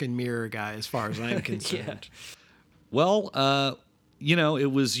the fucking mirror guy as far as I'm concerned. Well, you know,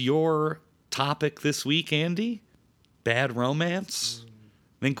 it was your topic this week, Andy. Bad romance.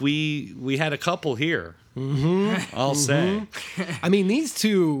 I think we had a couple here. I'll say. I mean, these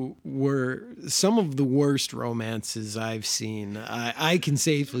two were some of the worst romances I've seen. I can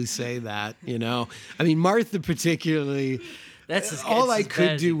safely say that, you know. I mean, Martha particularly... all I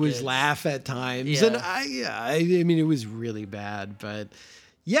could do was laugh at times, and I mean, it was really bad. But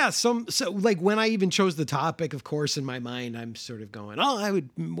yeah, so like when I even chose the topic, of course, in my mind, I'm sort of going,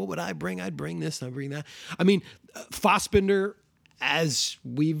 what would I bring? I'd bring this, I'd bring that. I mean, Fassbinder, as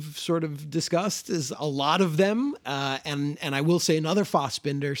we've sort of discussed, is a lot of them, and I will say another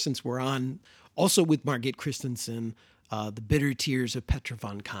Fassbinder, since we're on, also with Margit Christensen. The Bitter Tears of Petra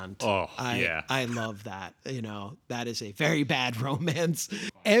von Kant. I love that. You know, that is a very bad romance.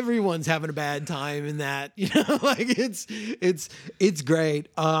 Everyone's having a bad time in that. You know, like it's great.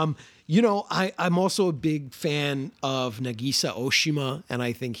 You know, I'm also a big fan of Nagisa Oshima, and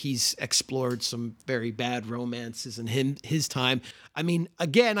I think he's explored some very bad romances in his time. I mean,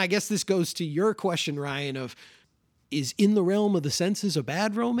 again, I guess this goes to your question, Ryan, of, is In the Realm of the Senses a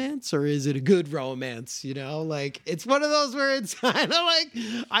bad romance, or is it a good romance? You know, like it's one of those where it's kind of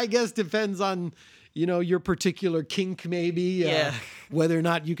like, I guess depends on, you know, your particular kink, maybe, whether or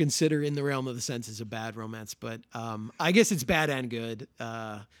not you consider In the Realm of the Senses a bad romance. But I guess it's bad and good.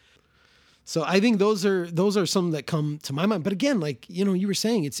 So I think those are some that come to my mind. But again, like, you know, you were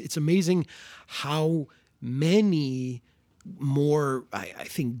saying, it's amazing how many more, I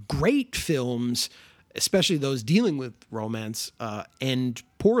think, great films, especially those dealing with romance, end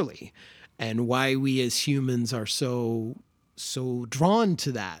poorly, and why we as humans are so drawn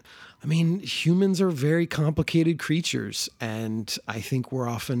to that. I mean, humans are very complicated creatures, and I think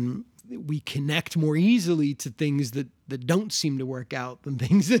we connect more easily to things that don't seem to work out than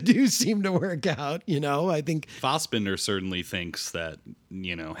things that do seem to work out. You know, I think Fassbinder certainly thinks that,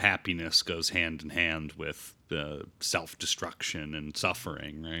 you know, happiness goes hand in hand with self-destruction and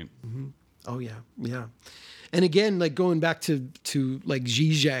suffering, right? Mm-hmm. Oh yeah. And again, like going back to like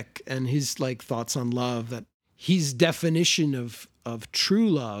Zizek and his like thoughts on love, that his definition of true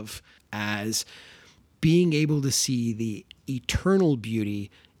love as being able to see the eternal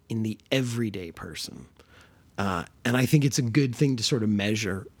beauty in the everyday person. And I think it's a good thing to sort of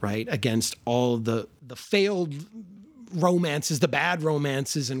measure, right, against all the failed romances, the bad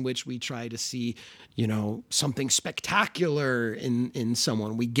romances in which we try to see, you know, something spectacular in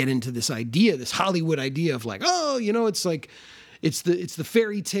someone. We get into this idea, this Hollywood idea of like, oh, you know, it's like, it's the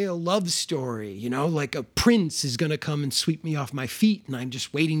fairy tale love story, you know, like a prince is going to come and sweep me off my feet, and I'm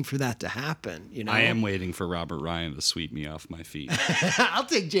just waiting for that to happen, you know. I am waiting for Robert Ryan to sweep me off my feet. I'll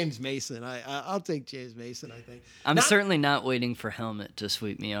take James Mason. I'll take James Mason, I think. I'm certainly not waiting for Helmet to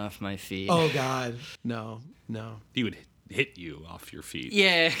sweep me off my feet. Oh, God. No. He would hit you off your feet.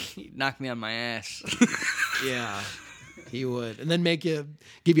 Yeah, he'd knock me on my ass. Yeah, he would. And then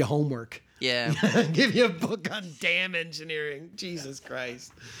give you homework. Yeah. Give you a book on dam engineering. Jesus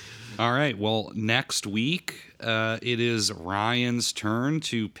Christ. All right. Well, next week, it is Ryan's turn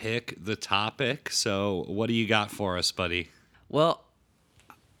to pick the topic. So what do you got for us, buddy? Well,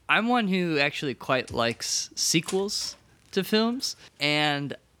 I'm one who actually quite likes sequels to films.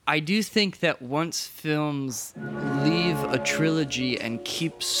 And I do think that once films leave a trilogy and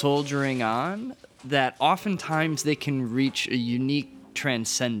keep soldiering on, that oftentimes they can reach a unique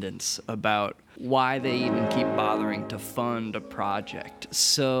transcendence about why they even keep bothering to fund a project.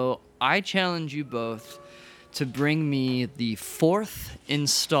 So I challenge you both to bring me the 4th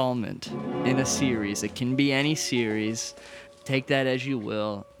installment in a series. It can be any series. Take that as you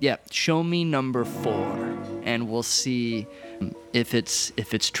will. Yeah, show me number 4, and we'll see if it's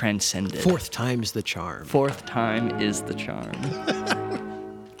transcended. 4th time's the charm. 4th time is the charm.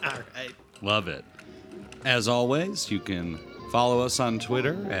 All right. Love it. As always, you can follow us on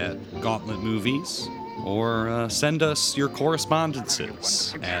Twitter at Gauntlet Movies, or send us your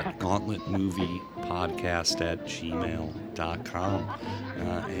correspondences at gauntletmoviepodcast@gmail.com.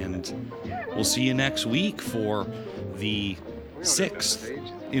 And we'll see you next week for the 6th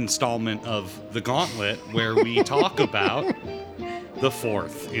installment of The Gauntlet, where we talk about the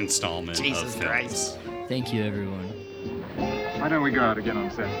 4th installment of Jesus films. Christ. Thank you, everyone. Why don't we go out again on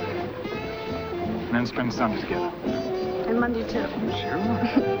Saturday? And then spend Sunday together. And Monday, too. Sure.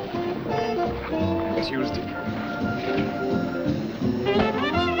 Tuesday.